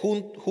 dice,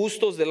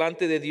 justos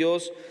delante de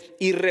Dios,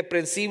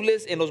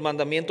 irreprensibles en los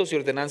mandamientos y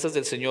ordenanzas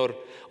del Señor.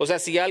 O sea,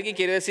 si alguien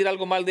quería decir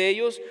algo mal de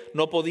ellos,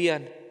 no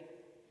podían,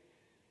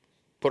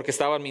 porque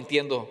estaban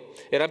mintiendo.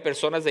 Eran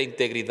personas de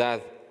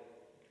integridad,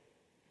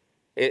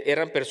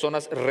 eran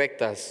personas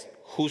rectas,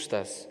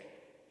 justas.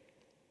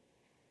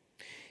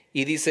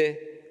 Y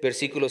dice,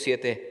 versículo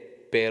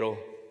 7, pero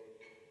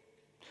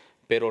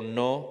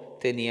no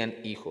tenían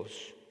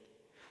hijos.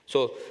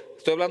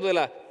 Estoy hablando de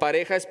la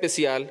pareja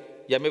especial.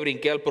 Ya me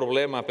brinqué al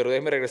problema, pero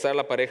déjeme regresar a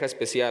la pareja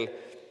especial.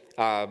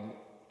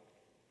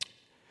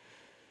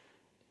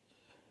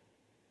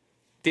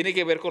 Tiene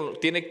que ver con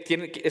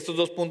estos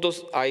dos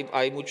puntos.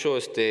 Hay mucho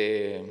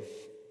se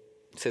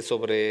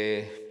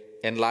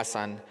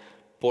sobreenlazan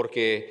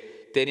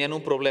porque tenían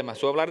un problema.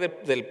 Voy a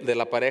hablar de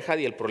la pareja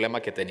y el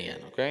problema que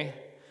tenían. ¿Okay?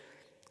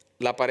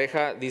 La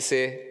pareja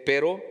dice,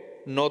 pero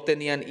no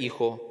tenían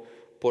hijo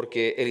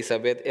porque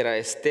Elizabeth era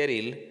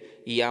estéril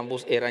y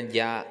ambos eran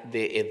ya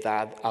de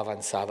edad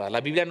avanzada.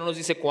 La Biblia no nos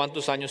dice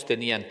cuántos años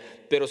tenían,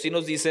 pero sí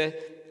nos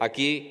dice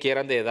aquí que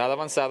eran de edad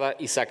avanzada.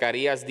 Y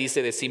Zacarías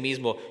dice de sí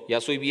mismo,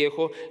 ya soy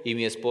viejo y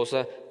mi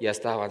esposa ya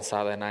está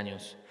avanzada en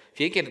años.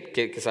 Fíjense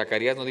que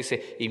Zacarías no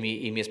dice, y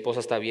mi esposa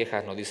está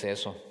vieja, no dice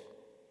eso.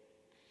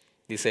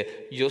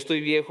 Dice, yo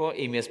estoy viejo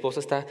y mi esposa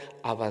está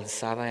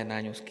avanzada en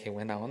años. Qué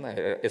buena onda.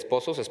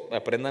 Esposos,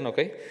 aprendan, ¿ok?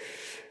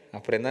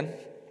 Aprendan.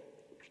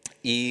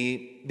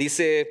 Y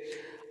dice,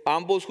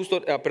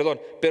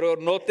 pero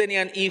no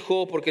tenían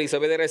hijo porque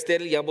Elizabeth era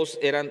estéril y ambos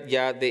eran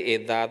ya de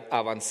edad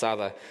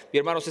avanzada. Y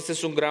hermanos, este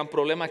es un gran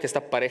problema que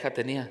esta pareja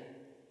tenía.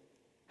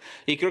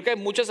 Y creo que hay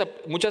muchas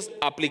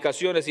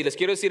aplicaciones, y les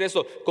quiero decir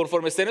eso,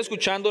 conforme estén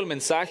escuchando el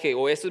mensaje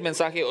o este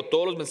mensaje o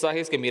todos los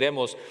mensajes que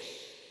miremos,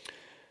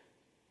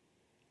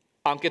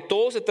 aunque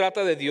todo se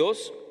trata de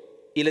Dios,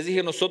 y les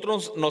dije,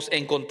 nosotros nos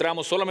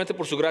encontramos, solamente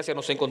por su gracia,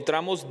 nos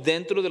encontramos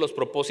dentro de los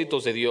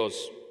propósitos de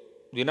Dios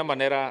de una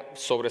manera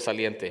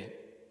sobresaliente.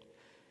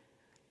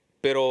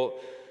 Pero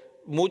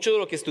mucho de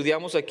lo que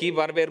estudiamos aquí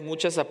va a haber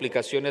muchas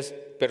aplicaciones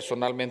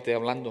personalmente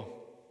hablando.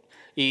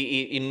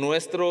 Y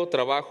nuestro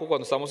trabajo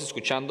cuando estamos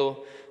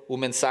escuchando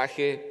un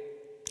mensaje,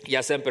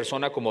 ya sea en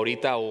persona como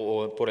ahorita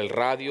o por el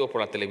radio o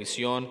por la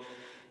televisión,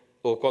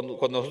 o cuando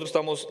nosotros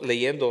estamos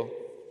leyendo,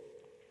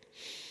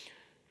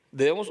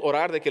 debemos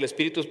orar de que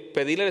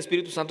pedirle al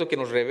Espíritu Santo que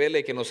nos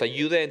revele, que nos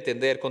ayude a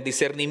entender con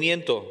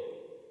discernimiento,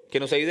 que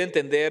nos ayude a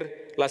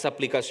entender las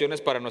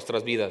aplicaciones para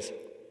nuestras vidas.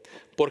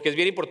 Porque es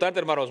bien importante,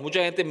 hermanos.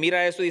 Mucha gente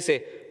mira esto y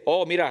dice,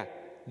 oh,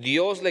 mira,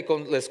 Dios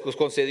les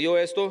concedió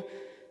esto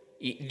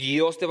y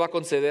Dios te va a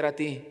conceder a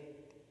ti.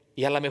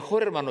 Y a lo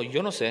mejor, hermano,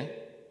 yo no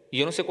sé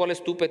cuál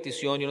es tu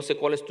petición, yo no sé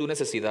cuál es tu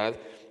necesidad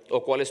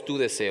o cuál es tu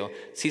deseo.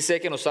 Sí sé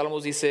que en los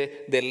Salmos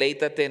dice,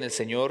 deleítate en el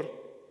Señor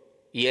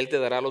y Él te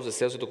dará los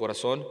deseos de tu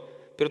corazón.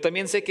 pero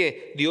también sé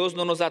que Dios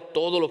no nos da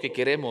todo lo que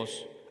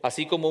queremos.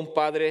 Así como un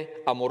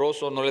padre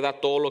amoroso no le da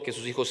todo lo que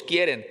sus hijos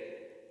quieren.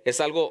 Es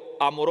algo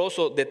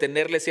amoroso de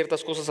tenerle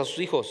ciertas cosas a sus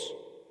hijos.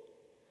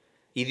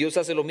 Y Dios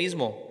hace lo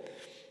mismo.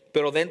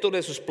 Pero dentro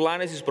de sus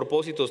planes y sus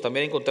propósitos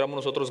también encontramos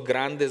nosotros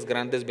grandes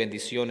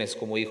bendiciones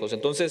como hijos.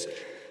 Entonces,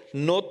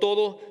 no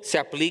todo se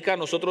aplica a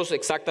nosotros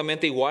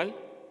exactamente igual,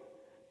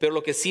 pero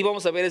lo que sí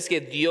vamos a ver es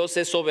que Dios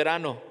es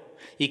soberano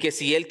y que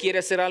si Él quiere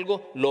hacer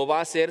algo, lo va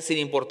a hacer sin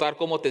importar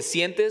cómo te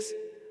sientes,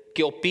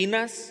 qué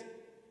opinas,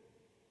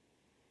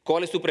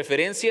 cuál es tu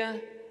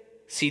preferencia.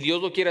 Si Dios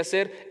lo quiere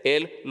hacer,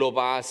 Él lo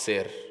va a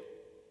hacer.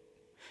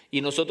 Y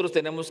nosotros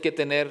tenemos que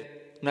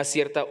tener una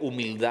cierta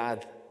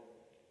humildad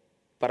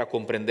para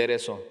comprender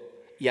eso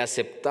y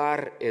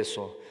aceptar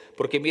eso.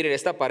 Porque miren,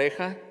 esta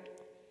pareja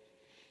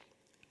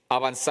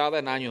avanzada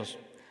en años,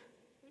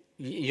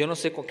 y yo no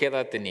sé con qué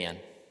edad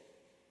tenían,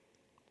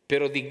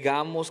 pero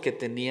digamos que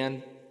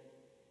tenían,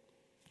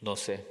 no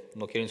sé,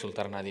 no quiero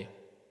insultar a nadie,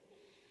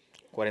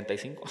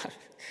 45.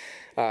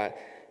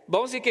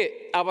 Vamos a decir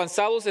que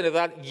avanzados en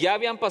edad, ya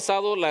habían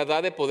pasado la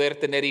edad de poder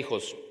tener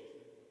hijos.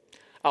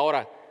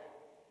 Ahora,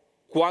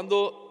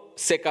 cuando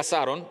se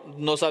casaron,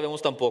 no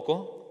sabemos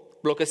tampoco.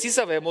 Lo que sí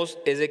sabemos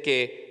es de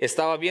que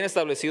estaba bien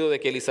establecido de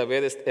que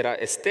Elizabeth era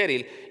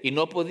estéril y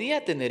no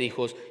podía tener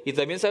hijos. Y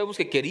también sabemos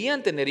que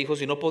querían tener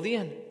hijos y no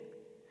podían.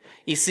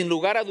 Y sin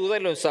lugar a duda,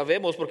 y lo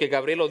sabemos porque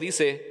Gabriel lo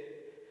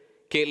dice,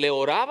 que le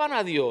oraban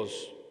a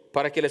Dios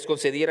para que les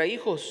concediera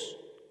hijos.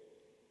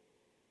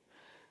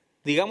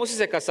 Digamos si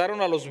se casaron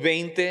a los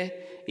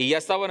 20 y ya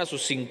estaban a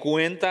sus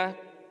 50,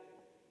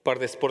 por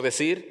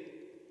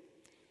decir,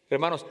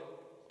 hermanos,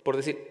 por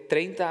decir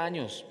 30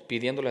 años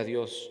pidiéndole a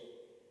Dios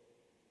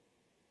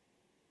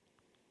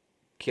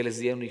que les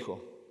diera un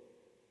hijo.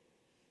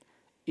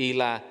 Y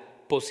la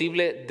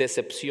posible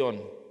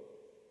decepción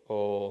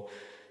o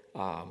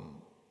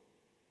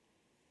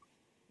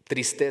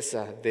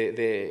tristeza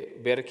de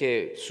ver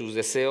que su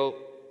deseo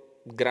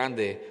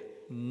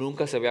grande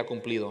nunca se había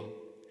cumplido.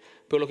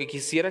 Pero lo que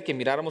quisiera que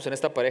miráramos en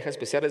esta pareja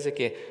especial es de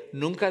que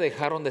nunca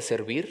dejaron de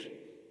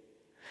servir,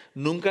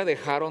 nunca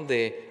dejaron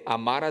de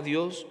amar a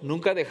Dios,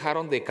 nunca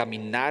dejaron de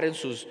caminar en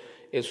sus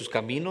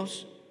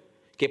caminos.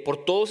 Que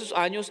por todos esos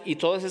años y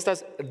todas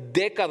estas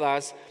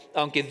décadas,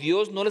 aunque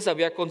Dios no les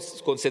había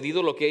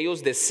concedido lo que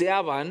ellos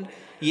deseaban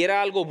y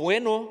era algo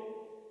bueno,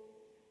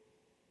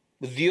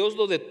 Dios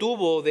lo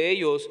detuvo de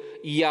ellos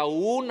y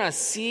aún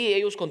así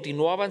ellos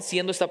continuaban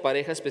siendo esta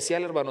pareja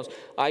especial, hermanos.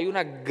 Hay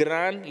una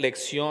gran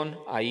lección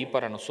ahí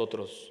para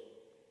nosotros.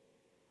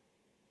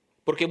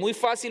 Porque muy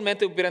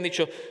fácilmente hubieran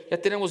dicho,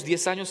 ya tenemos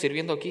 10 años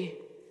sirviendo aquí.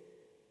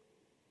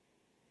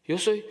 Yo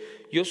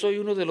soy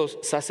uno de los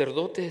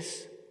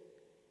sacerdotes.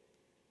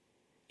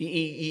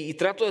 Y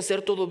trato de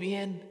hacer todo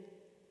bien.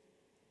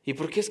 ¿Y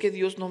por qué es que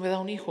Dios no me da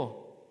un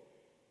hijo?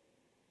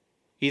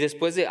 Y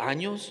después de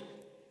años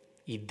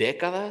y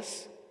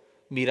décadas,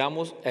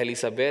 miramos a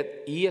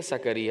Elizabeth y a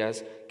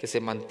Zacarías que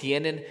se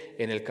mantienen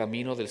en el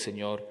camino del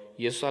Señor.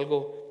 Y eso es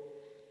algo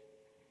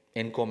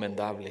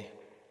encomendable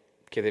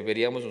que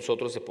deberíamos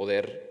nosotros de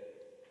poder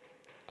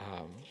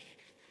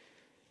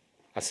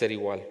hacer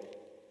igual.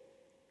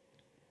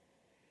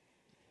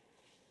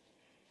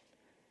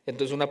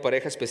 Entonces una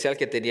pareja especial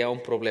que tenía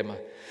un problema.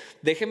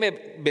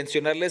 Déjenme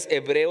mencionarles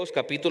Hebreos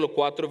capítulo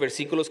 4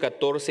 versículos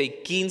 14 y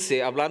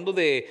 15, hablando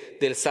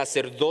del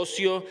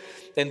sacerdocio,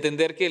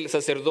 entender que el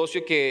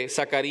sacerdocio que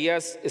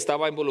Zacarías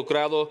estaba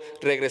involucrado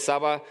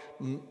regresaba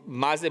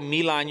más de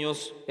 1000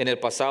 años en el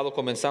pasado,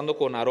 comenzando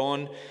con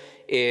Aarón.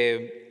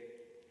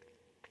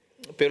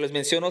 Pero les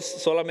menciono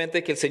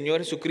solamente que el Señor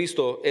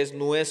Jesucristo es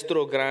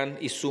nuestro gran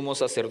y sumo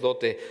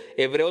sacerdote.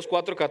 Hebreos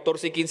 4,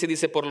 14 y 15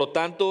 dice, por lo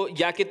tanto,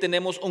 ya que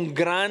tenemos un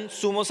gran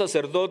sumo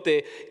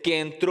sacerdote que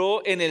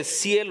entró en el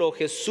cielo,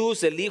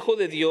 Jesús, el Hijo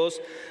de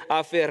Dios,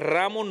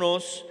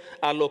 aferrámonos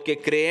a lo que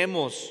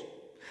creemos.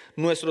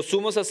 Nuestro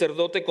sumo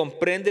sacerdote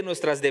comprende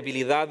nuestras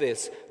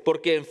debilidades,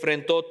 porque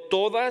enfrentó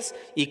todas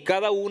y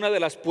cada una de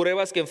las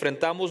pruebas que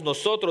enfrentamos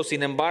nosotros.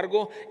 Sin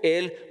embargo,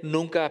 Él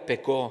nunca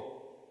pecó.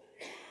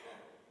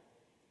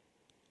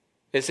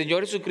 El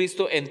Señor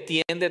Jesucristo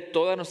entiende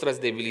todas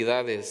nuestras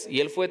debilidades y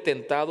Él fue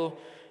tentado,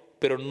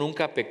 pero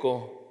nunca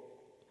pecó.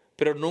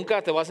 Pero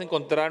nunca te vas a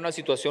encontrar en una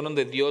situación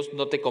donde Dios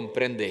no te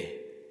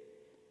comprende.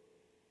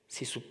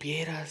 Si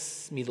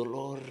supieras mi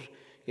dolor,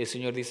 y el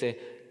Señor dice,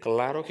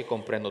 claro que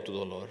comprendo tu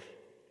dolor.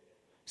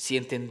 Si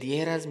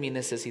entendieras mi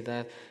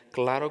necesidad,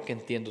 claro que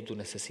entiendo tu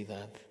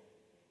necesidad.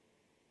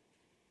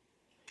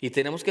 Y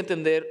tenemos que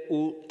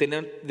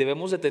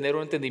debemos de tener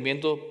un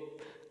entendimiento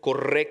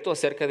correcto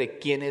acerca de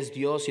quién es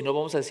Dios, y no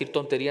vamos a decir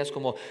tonterías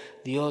como,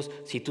 Dios,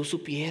 si tú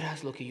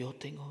supieras lo que yo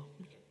tengo.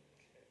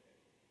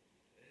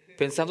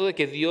 Pensando de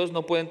que Dios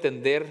no puede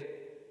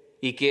entender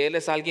y que Él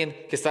es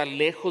alguien que está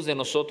lejos de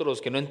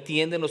nosotros, que no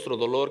entiende nuestro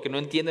dolor, que no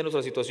entiende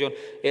nuestra situación.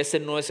 Ese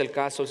no es el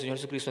caso. El Señor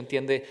Jesucristo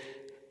entiende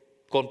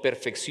con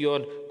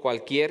perfección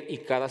cualquier y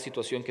cada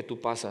situación que tú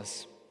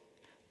pasas,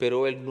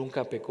 pero Él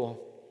nunca pecó.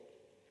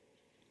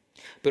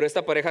 Pero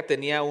esta pareja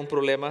tenía un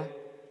problema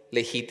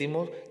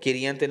legítimo,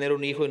 querían tener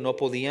un hijo y no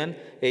podían.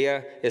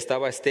 Ella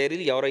estaba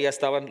estéril y ahora ya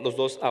estaban los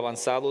dos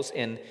avanzados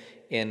en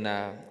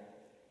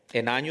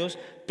años.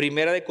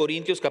 Primera de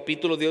Corintios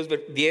capítulo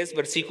 10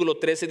 versículo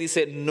 13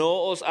 dice: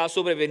 no os ha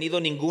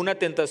sobrevenido ninguna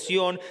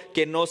tentación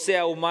que no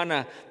sea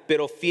humana,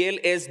 pero fiel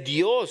es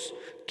Dios,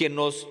 que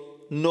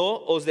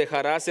no os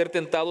dejará ser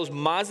tentados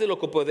más de lo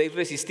que podéis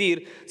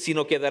resistir,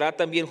 sino que dará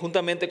también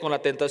juntamente con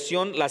la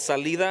tentación la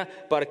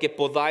salida para que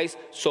podáis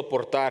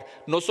soportar.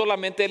 No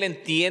solamente Él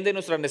entiende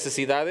nuestras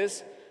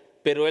necesidades,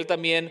 pero Él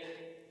también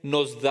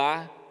nos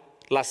da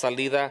la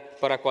salida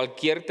para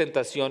cualquier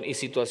tentación y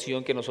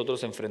situación que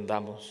nosotros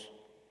enfrentamos.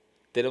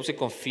 Tenemos que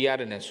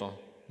confiar en eso.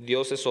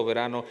 Dios es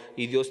soberano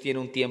y Dios tiene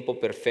un tiempo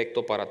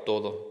perfecto para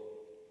todo.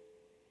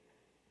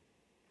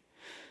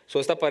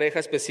 Esta pareja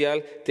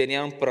especial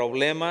tenía un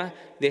problema.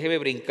 Déjeme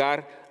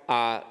brincar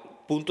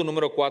a punto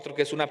número 4,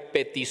 que es una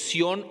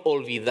petición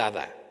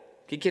olvidada.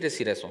 ¿Qué quiere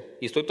decir eso?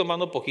 Y estoy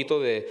tomando un poquito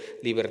de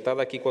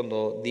libertad aquí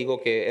cuando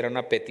digo que era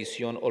una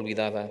petición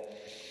olvidada.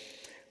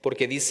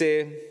 Porque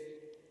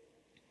dice,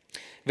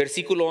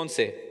 versículo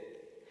 11,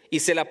 y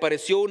se le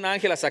apareció un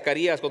ángel a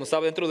Zacarías cuando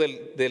estaba dentro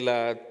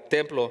del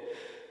templo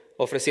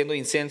ofreciendo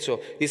incienso.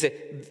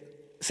 Dice,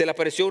 se le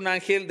apareció un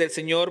ángel del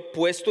Señor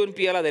puesto en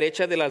pie a la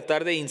derecha del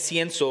altar de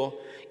incienso,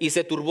 y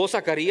se turbó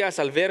Zacarías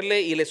al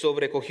verle y le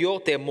sobrecogió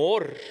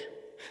temor.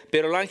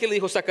 Pero el ángel le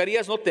dijo: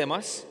 Zacarías, no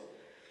temas.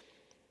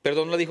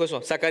 Perdón, no le dijo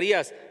eso.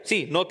 Zacarías,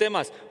 sí, no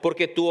temas,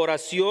 porque tu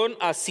oración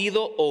ha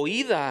sido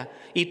oída,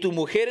 y tu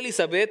mujer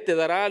Elizabeth te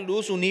dará a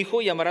luz un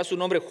hijo y llamará su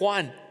nombre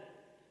Juan.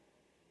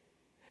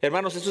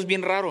 Hermanos, eso es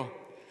bien raro,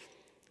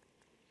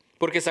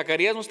 porque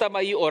Zacarías no estaba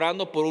ahí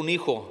orando por un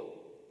hijo.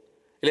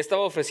 Él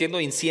estaba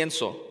ofreciendo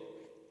incienso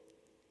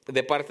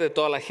de parte de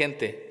toda la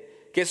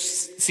gente, que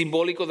es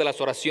simbólico de las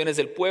oraciones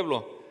del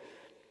pueblo.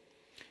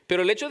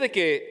 Pero el hecho de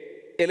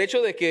que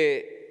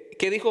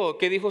 ¿qué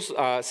dijo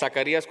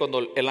Zacarías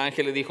cuando el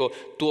ángel le dijo: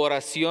 tu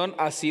oración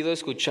ha sido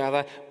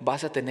escuchada,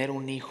 vas a tener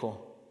un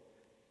hijo?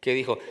 ¿Qué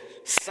dijo?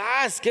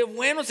 ¡Sas! ¡Qué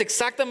bueno! Es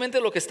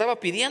exactamente lo que estaba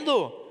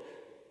pidiendo.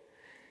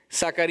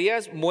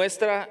 Zacarías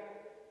muestra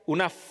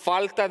una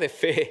falta de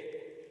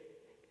fe.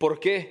 ¿Por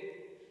qué?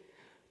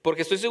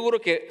 Porque estoy seguro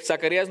que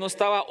Zacarías no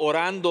estaba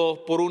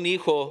orando por un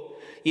hijo,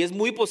 y es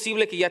muy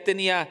posible que ya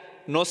tenía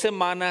no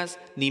semanas,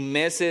 ni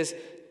meses,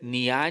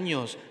 ni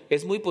años.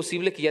 Es muy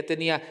posible que ya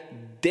tenía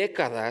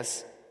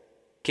décadas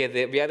que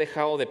había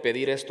dejado de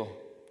pedir esto.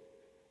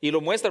 Y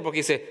lo muestra porque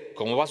dice: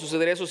 ¿cómo va a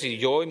suceder eso si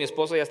yo y mi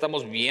esposa ya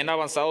estamos bien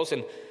avanzados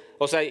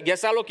o sea, ya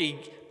es algo que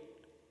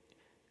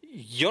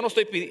yo no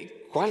estoy pidiendo?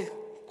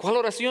 ¿Cuál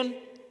oración?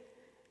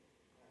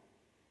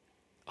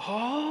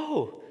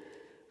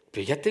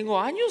 Pero ya tengo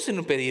años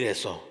en pedir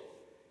eso.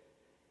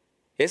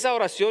 Esa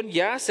oración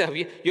ya se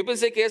había, yo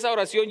pensé que esa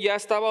oración ya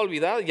estaba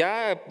olvidada.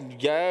 Ya,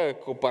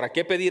 ¿para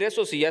qué pedir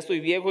eso si ya estoy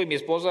viejo y mi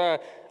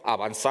esposa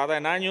avanzada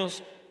en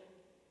años?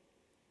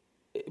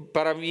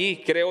 Para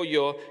mí, creo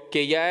yo,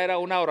 que ya era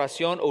una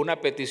oración o una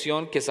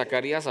petición que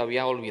Zacarías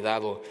había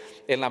olvidado.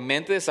 En la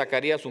mente de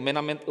Zacarías,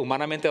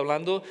 humanamente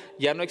hablando,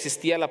 ya no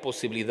existía la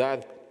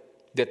posibilidad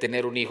de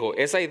tener un hijo.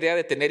 Esa idea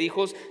de tener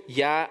hijos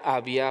ya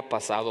había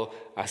pasado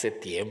hace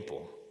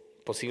tiempo,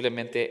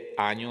 posiblemente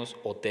años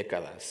o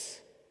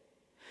décadas.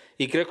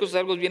 Y creo que eso es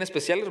algo bien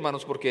especial,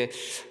 hermanos, porque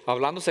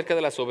hablando acerca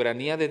de la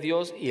soberanía de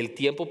Dios y el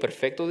tiempo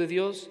perfecto de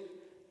Dios,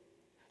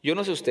 yo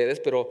no sé ustedes,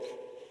 pero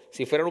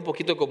si fueran un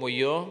poquito como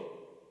yo,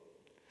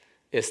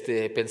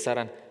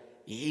 pensaran: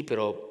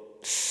 pero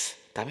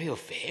está medio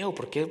feo,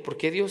 ¿por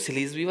qué Dios, si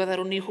les iba a dar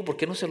un hijo, por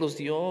qué no se los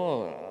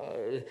dio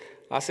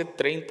hace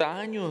 30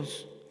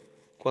 años?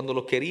 Cuando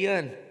lo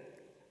querían,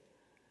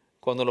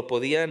 cuando lo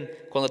podían,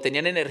 cuando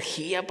tenían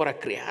energía para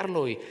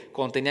criarlo, y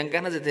cuando tenían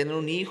ganas de tener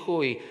un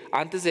hijo, y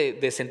antes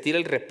de sentir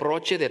el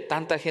reproche de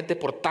tanta gente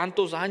por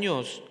tantos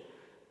años.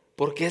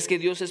 ¿Por qué es que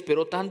Dios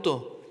esperó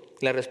tanto?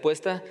 La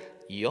respuesta: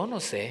 yo no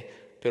sé,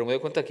 pero me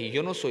doy cuenta que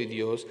yo no soy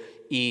Dios,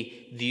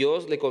 y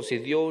Dios le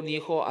concedió un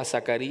hijo a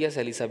Zacarías y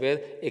a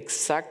Elizabeth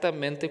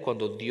exactamente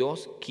cuando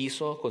Dios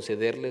quiso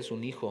concederles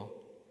un hijo,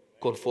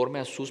 conforme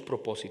a sus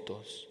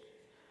propósitos.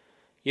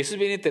 Y eso es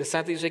bien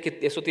interesante. Yo sé que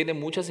eso tiene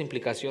muchas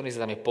implicaciones.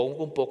 Me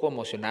pongo un poco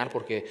emocional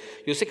porque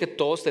yo sé que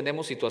todos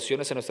tenemos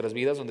situaciones en nuestras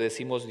vidas donde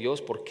decimos: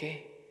 Dios, ¿por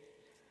qué?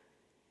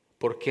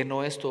 ¿Por qué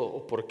no esto?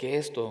 ¿O por qué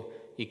esto?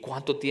 ¿Y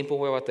cuánto tiempo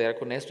voy a batallar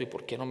con esto? ¿Y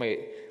por qué no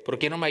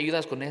me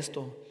ayudas con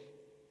esto?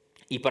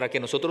 Y para que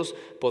nosotros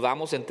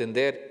podamos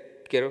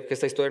entender, quiero que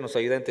esta historia nos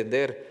ayude a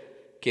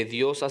entender que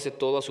Dios hace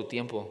todo a su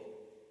tiempo.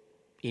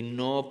 Y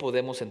no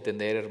podemos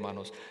entender,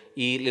 hermanos.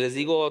 Y les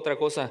digo otra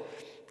cosa,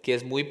 que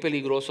es muy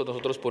peligroso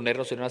nosotros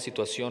ponernos en una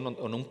situación,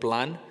 en un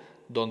plan,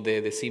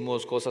 donde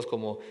decimos cosas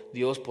como: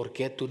 Dios, ¿por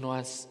qué tú no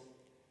has?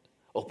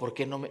 ¿O por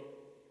qué no me?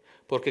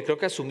 Porque creo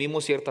que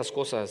asumimos ciertas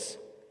cosas.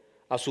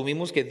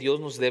 Asumimos que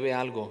Dios nos debe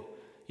algo.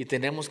 Y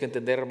tenemos que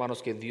entender,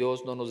 hermanos, que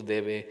Dios no nos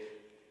debe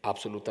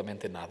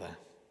absolutamente nada.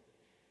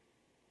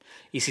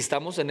 Y si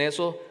estamos en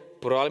eso,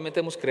 probablemente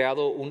hemos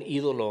creado un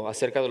ídolo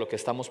acerca de lo que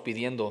estamos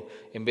pidiendo,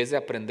 en vez de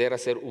aprender a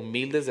ser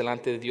humildes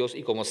delante de Dios.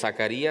 Y como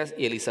Zacarías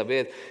y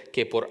Elizabeth,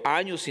 que por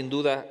años sin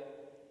duda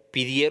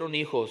pidieron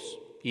hijos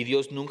y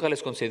Dios nunca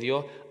les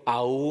concedió,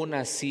 aún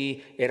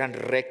así eran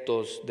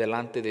rectos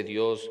delante de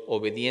Dios,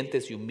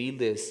 obedientes y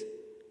humildes,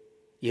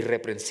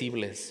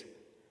 irreprensibles,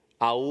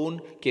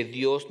 aún que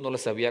Dios no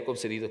les había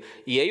concedido.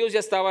 Y ellos ya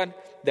estaban,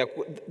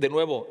 de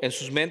nuevo, en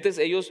sus mentes,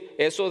 ellos,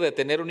 eso de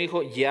tener un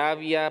hijo ya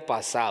había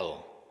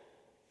pasado,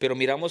 pero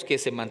miramos que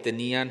se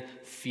mantenían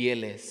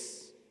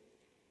fieles.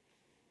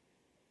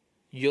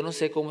 Yo no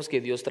sé cómo es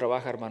que Dios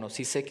trabaja, hermanos.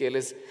 Sí sé que Él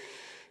es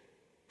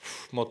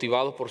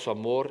motivado por su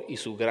amor y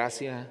su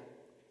gracia,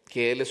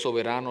 que Él es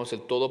soberano, es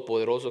el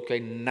todopoderoso, que hay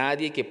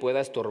nadie que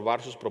pueda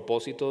estorbar sus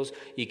propósitos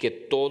y que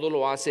todo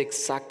lo hace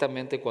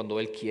exactamente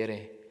cuando Él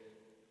quiere.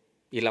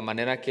 Y la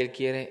manera que Él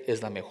quiere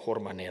es la mejor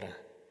manera.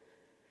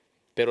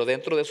 Pero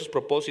dentro de esos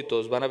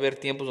propósitos van a haber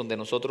tiempos donde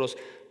nosotros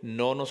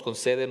no nos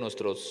conceden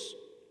nuestros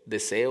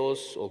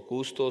deseos o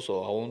gustos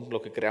o aún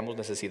lo que creamos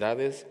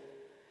necesidades.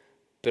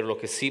 Pero lo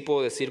que sí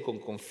puedo decir con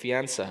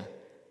confianza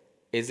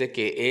es de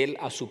que Él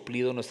ha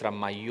suplido nuestra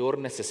mayor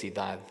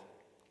necesidad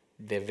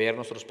de ver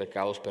nuestros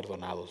pecados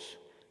perdonados.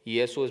 Y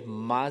eso es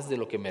más de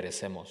lo que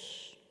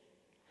merecemos.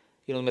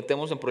 Y nos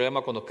metemos en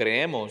problema cuando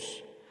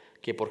creemos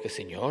que porque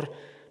Señor,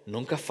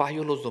 nunca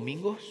fallo los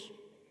domingos.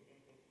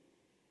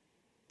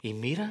 Y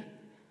mira,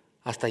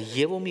 hasta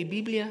llevo mi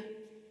Biblia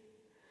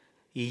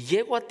y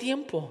llego a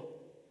tiempo.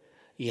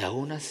 Y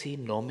aún así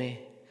no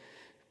me...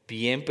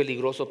 Bien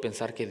peligroso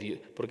pensar que Dios...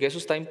 Porque eso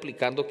está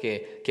implicando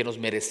que nos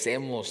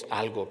merecemos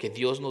algo, que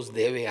Dios nos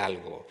debe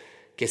algo.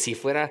 Que si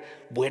fuera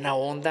buena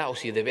onda o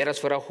si de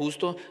veras fuera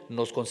justo,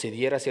 nos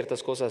concediera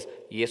ciertas cosas.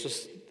 Y eso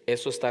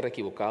es estar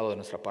equivocado de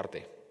nuestra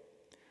parte.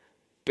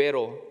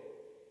 Pero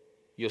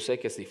yo sé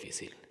que es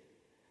difícil.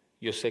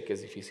 Yo sé que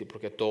es difícil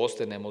porque todos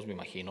tenemos, me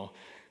imagino,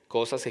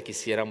 cosas que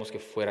quisiéramos que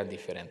fueran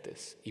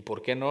diferentes. ¿Y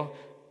por qué no?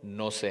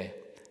 No sé.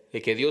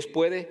 ¿De que Dios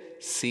puede?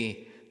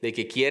 Sí. ¿De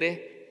que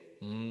quiere?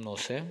 No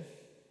sé.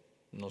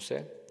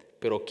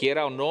 Pero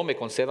quiera o no, me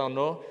conceda o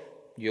no,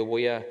 yo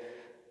voy a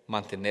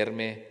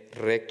mantenerme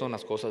recto en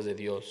las cosas de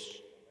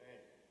Dios.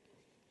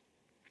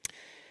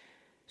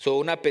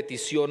 Una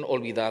petición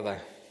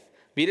olvidada.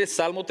 Mire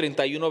Salmo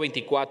 31,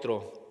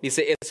 24.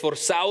 Dice,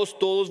 esforzaos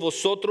todos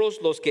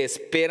vosotros los que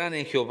esperan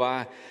en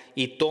Jehová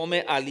y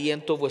tome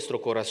aliento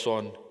vuestro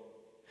corazón.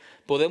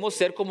 Podemos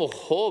ser como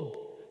Job.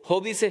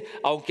 Job dice,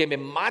 aunque me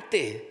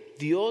mate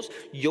Dios,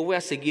 yo voy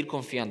a seguir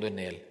confiando en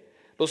Él.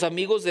 Los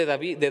amigos de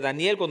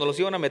Daniel, cuando los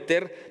iban a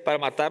meter para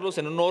matarlos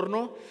en un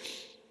horno,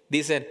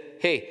 dicen,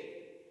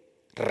 hey,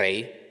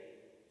 rey,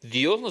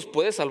 Dios nos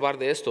puede salvar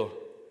de esto.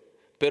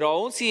 Pero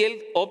aun si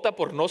Él opta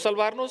por no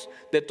salvarnos,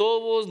 de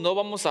todos modos no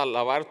vamos a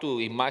alabar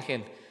tu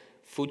imagen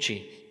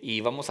fuchi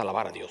y vamos a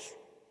alabar a Dios.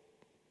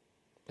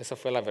 Esa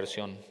fue la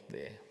versión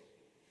de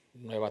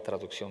Nueva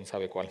Traducción,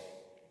 ¿sabe cuál?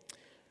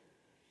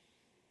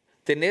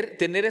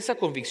 Tener esa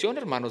convicción,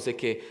 hermanos, de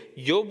que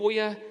yo voy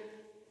a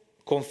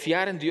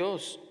confiar en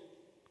Dios.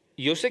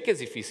 Yo sé que es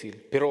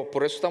difícil, pero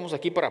por eso estamos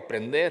aquí, para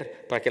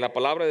aprender, para que la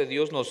palabra de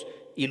Dios nos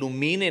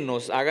ilumine,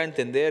 nos haga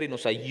entender y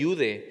nos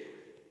ayude.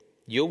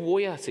 Yo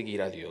voy a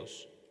seguir a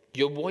Dios,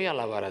 yo voy a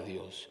alabar a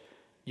Dios,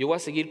 yo voy a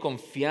seguir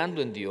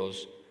confiando en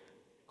Dios,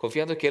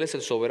 confiando que Él es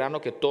el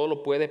soberano, que todo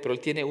lo puede, pero Él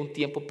tiene un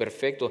tiempo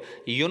perfecto.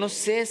 Y yo no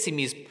sé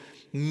si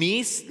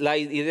la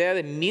idea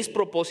de mis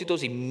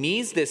propósitos y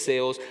mis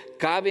deseos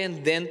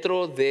caben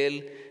dentro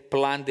del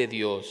plan de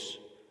Dios.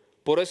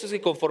 Por eso es que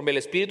conforme el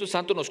Espíritu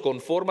Santo nos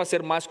conforma a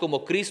ser más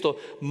como Cristo,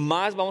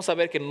 más vamos a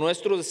ver que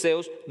nuestros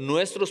deseos,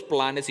 nuestros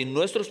planes y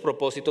nuestros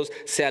propósitos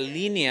se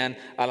alinean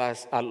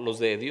a los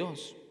de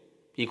Dios.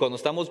 Y cuando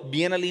estamos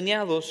bien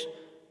alineados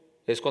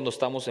es cuando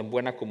estamos en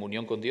buena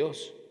comunión con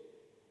Dios,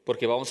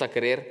 porque vamos a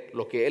querer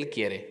lo que Él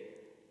quiere,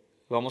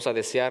 vamos a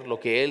desear lo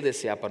que Él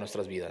desea para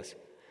nuestras vidas.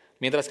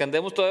 Mientras que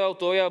andemos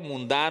todavía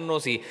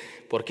mundanos y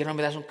 ¿por qué no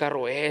me das un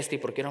carro y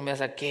por qué no me das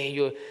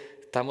aquello?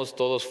 Estamos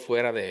todos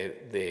fuera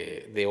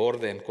de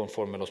orden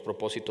conforme a los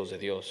propósitos de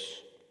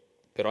Dios.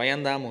 Pero ahí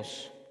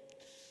andamos.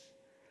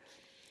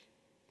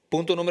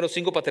 Punto número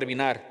 5 para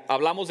terminar.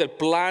 Hablamos del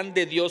plan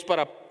de Dios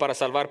para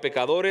salvar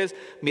pecadores.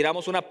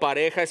 Miramos una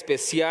pareja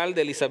especial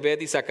de Elizabeth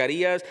y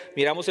Zacarías.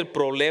 Miramos el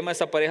problema de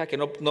esa pareja que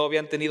no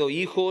habían tenido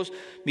hijos.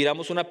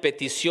 Miramos una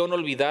petición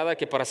olvidada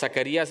que para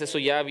Zacarías eso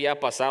ya había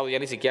pasado, ya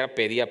ni siquiera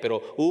pedía.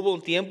 Pero hubo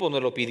un tiempo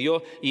donde lo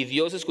pidió y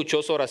Dios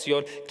escuchó su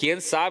oración.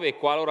 ¿Quién sabe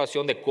cuál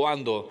oración de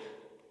cuándo?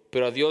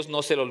 Pero a Dios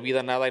no se le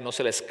olvida nada y no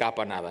se le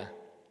escapa nada.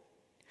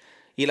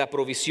 Y la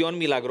provisión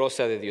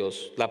milagrosa de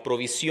Dios. La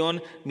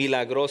provisión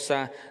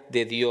milagrosa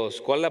de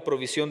Dios. ¿Cuál es la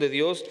provisión de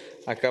Dios?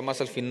 Acá más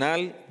al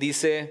final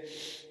dice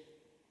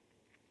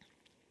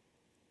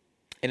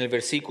en el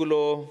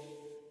versículo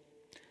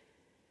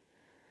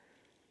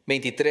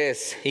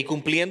 23. Y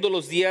cumpliendo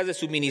los días de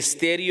su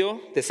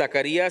ministerio de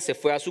Zacarías, se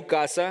fue a su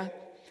casa.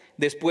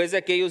 Después de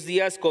aquellos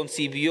días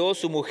concibió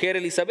su mujer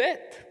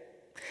Elizabeth.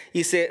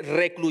 Y se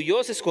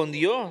recluyó, se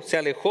escondió, se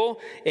alejó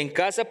en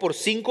casa por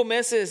 5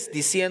 meses,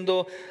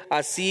 diciendo: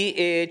 así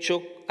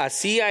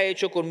ha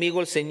hecho conmigo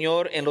el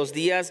Señor en los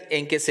días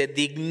en que se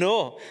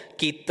dignó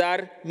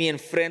quitar mi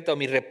afrenta o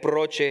mi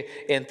reproche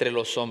entre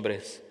los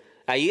hombres.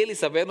 Ahí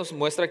Elizabeth nos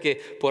muestra que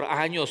por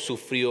años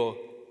sufrió,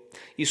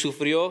 y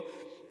sufrió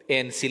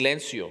en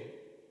silencio.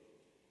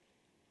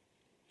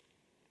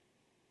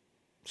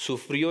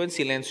 Sufrió en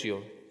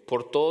silencio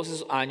por todos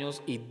esos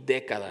años y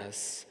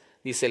décadas.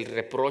 Dice, el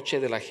reproche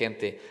de la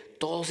gente,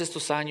 todos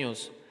estos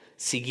años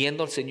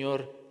siguiendo al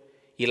Señor,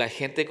 y la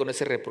gente con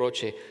ese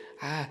reproche: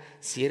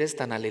 si eres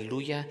tan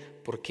aleluya,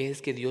 ¿por qué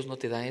es que Dios no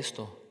te da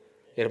esto?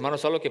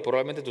 Hermanos, algo que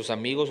probablemente tus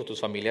amigos o tus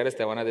familiares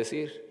te van a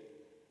decir.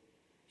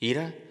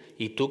 Mira,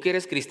 y tú que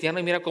eres cristiano,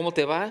 y mira cómo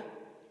te va.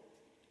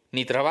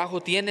 Ni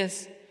trabajo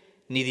tienes,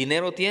 ni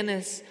dinero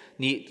tienes,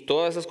 ni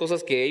todas esas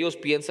cosas que ellos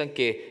piensan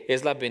que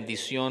es la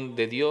bendición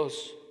de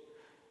Dios.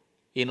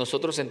 Y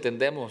nosotros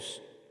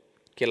entendemos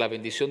que la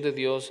bendición de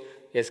Dios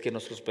es que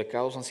nuestros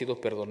pecados han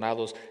sido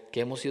perdonados,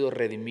 que hemos sido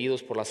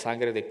redimidos por la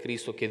sangre de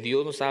Cristo, que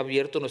Dios nos ha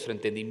abierto nuestro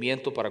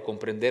entendimiento para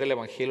comprender el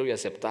Evangelio y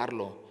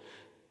aceptarlo,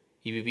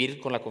 y vivir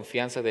con la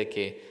confianza de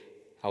que,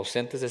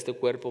 ausentes de este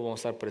cuerpo, vamos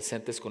a estar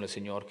presentes con el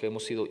Señor, que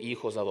hemos sido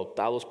hijos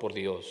adoptados por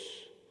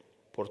Dios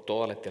por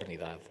toda la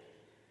eternidad.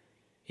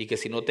 Y que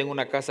si no tengo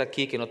una casa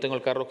aquí, que no tengo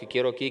el carro que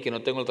quiero aquí, que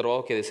no tengo el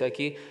trabajo que deseo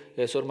aquí,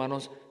 eso,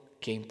 hermanos,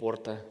 ¿qué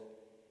importa?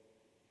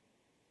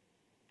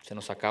 Se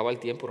nos acaba el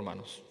tiempo,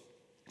 hermanos.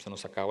 Se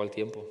nos acaba el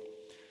tiempo.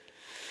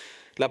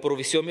 La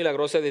provisión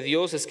milagrosa de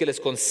Dios es que les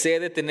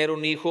concede tener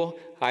un hijo.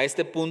 A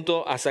este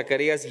punto, a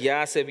Zacarías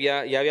ya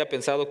había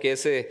pensado que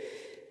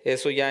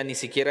eso ya ni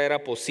siquiera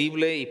era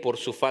posible, y por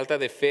su falta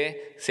de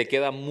fe se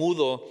queda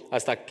mudo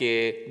hasta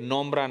que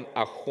nombran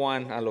a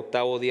Juan al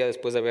 8º día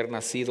después de haber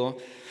nacido.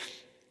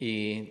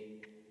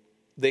 Y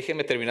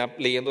déjenme terminar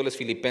leyéndoles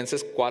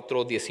Filipenses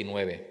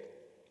 4:19.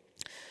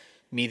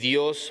 Mi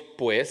Dios,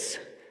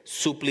 pues,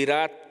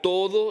 suplirá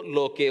todo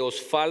lo que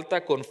os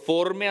falta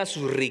conforme a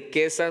sus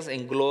riquezas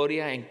en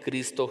gloria en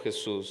Cristo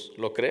Jesús.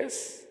 ¿Lo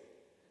crees?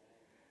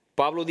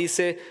 Pablo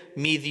dice: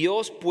 mi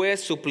Dios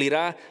pues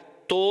suplirá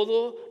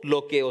todo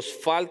lo que os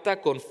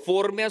falta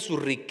conforme a sus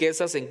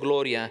riquezas en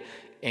gloria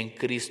en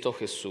Cristo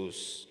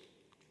Jesús.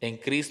 En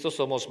Cristo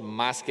somos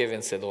más que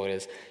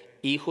vencedores,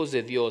 hijos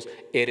de Dios,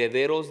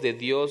 herederos de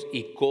Dios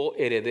y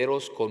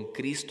coherederos con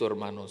Cristo,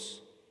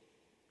 hermanos.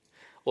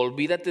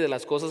 Olvídate de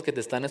las cosas que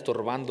te están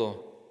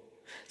estorbando.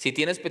 Si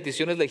tienes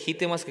peticiones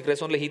legítimas que crees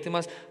son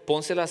legítimas,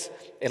 pónselas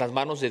en las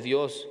manos de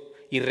Dios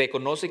y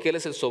reconoce que Él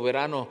es el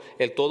soberano,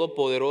 el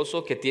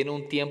todopoderoso, que tiene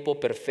un tiempo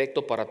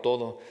perfecto para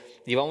todo.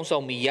 Y vamos a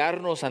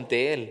humillarnos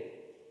ante Él,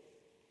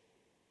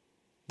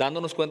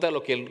 dándonos cuenta de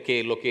lo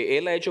que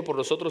Él ha hecho por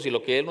nosotros, y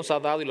lo que Él nos ha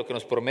dado y lo que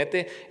nos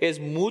promete es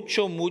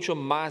mucho, mucho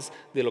más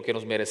de lo que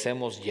nos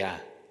merecemos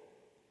ya.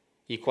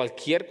 Y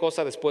cualquier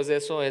cosa después de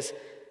eso es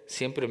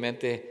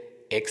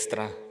simplemente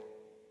extra.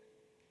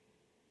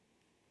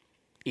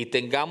 Y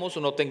tengamos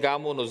o no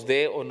tengamos, nos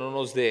dé o no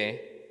nos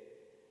dé,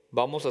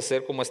 vamos a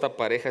ser como esta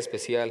pareja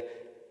especial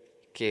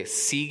que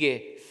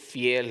sigue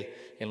fiel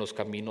en los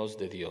caminos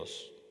de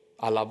Dios,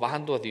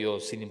 alabando a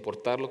Dios sin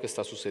importar lo que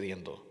está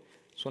sucediendo.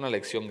 Es una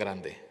lección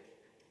grande.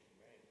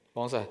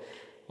 Vamos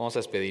a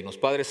despedirnos.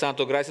 Padre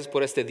Santo, gracias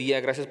por este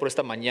día, gracias por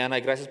esta mañana,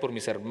 y gracias por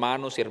mis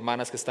hermanos y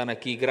hermanas que están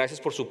aquí.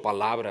 Gracias por su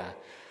palabra,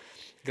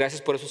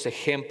 gracias por esos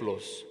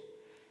ejemplos,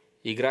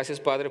 y gracias,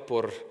 Padre,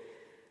 por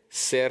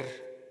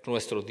ser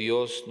nuestro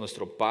Dios,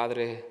 nuestro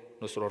Padre,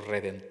 nuestro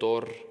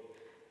Redentor,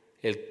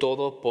 el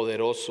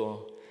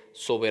Todopoderoso,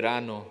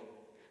 soberano,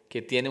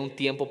 que tiene un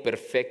tiempo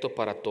perfecto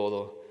para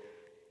todo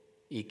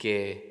y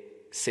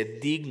que se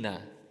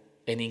digna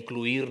en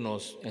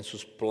incluirnos en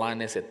sus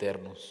planes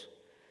eternos.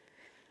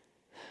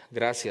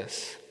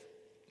 Gracias.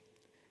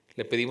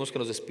 Le pedimos que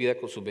nos despida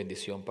con su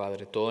bendición,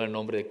 Padre, todo en el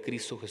nombre de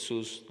Cristo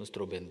Jesús,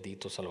 nuestro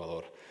bendito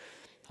Salvador.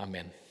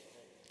 Amén.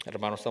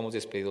 Hermanos, estamos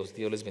despedidos.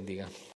 Dios les bendiga.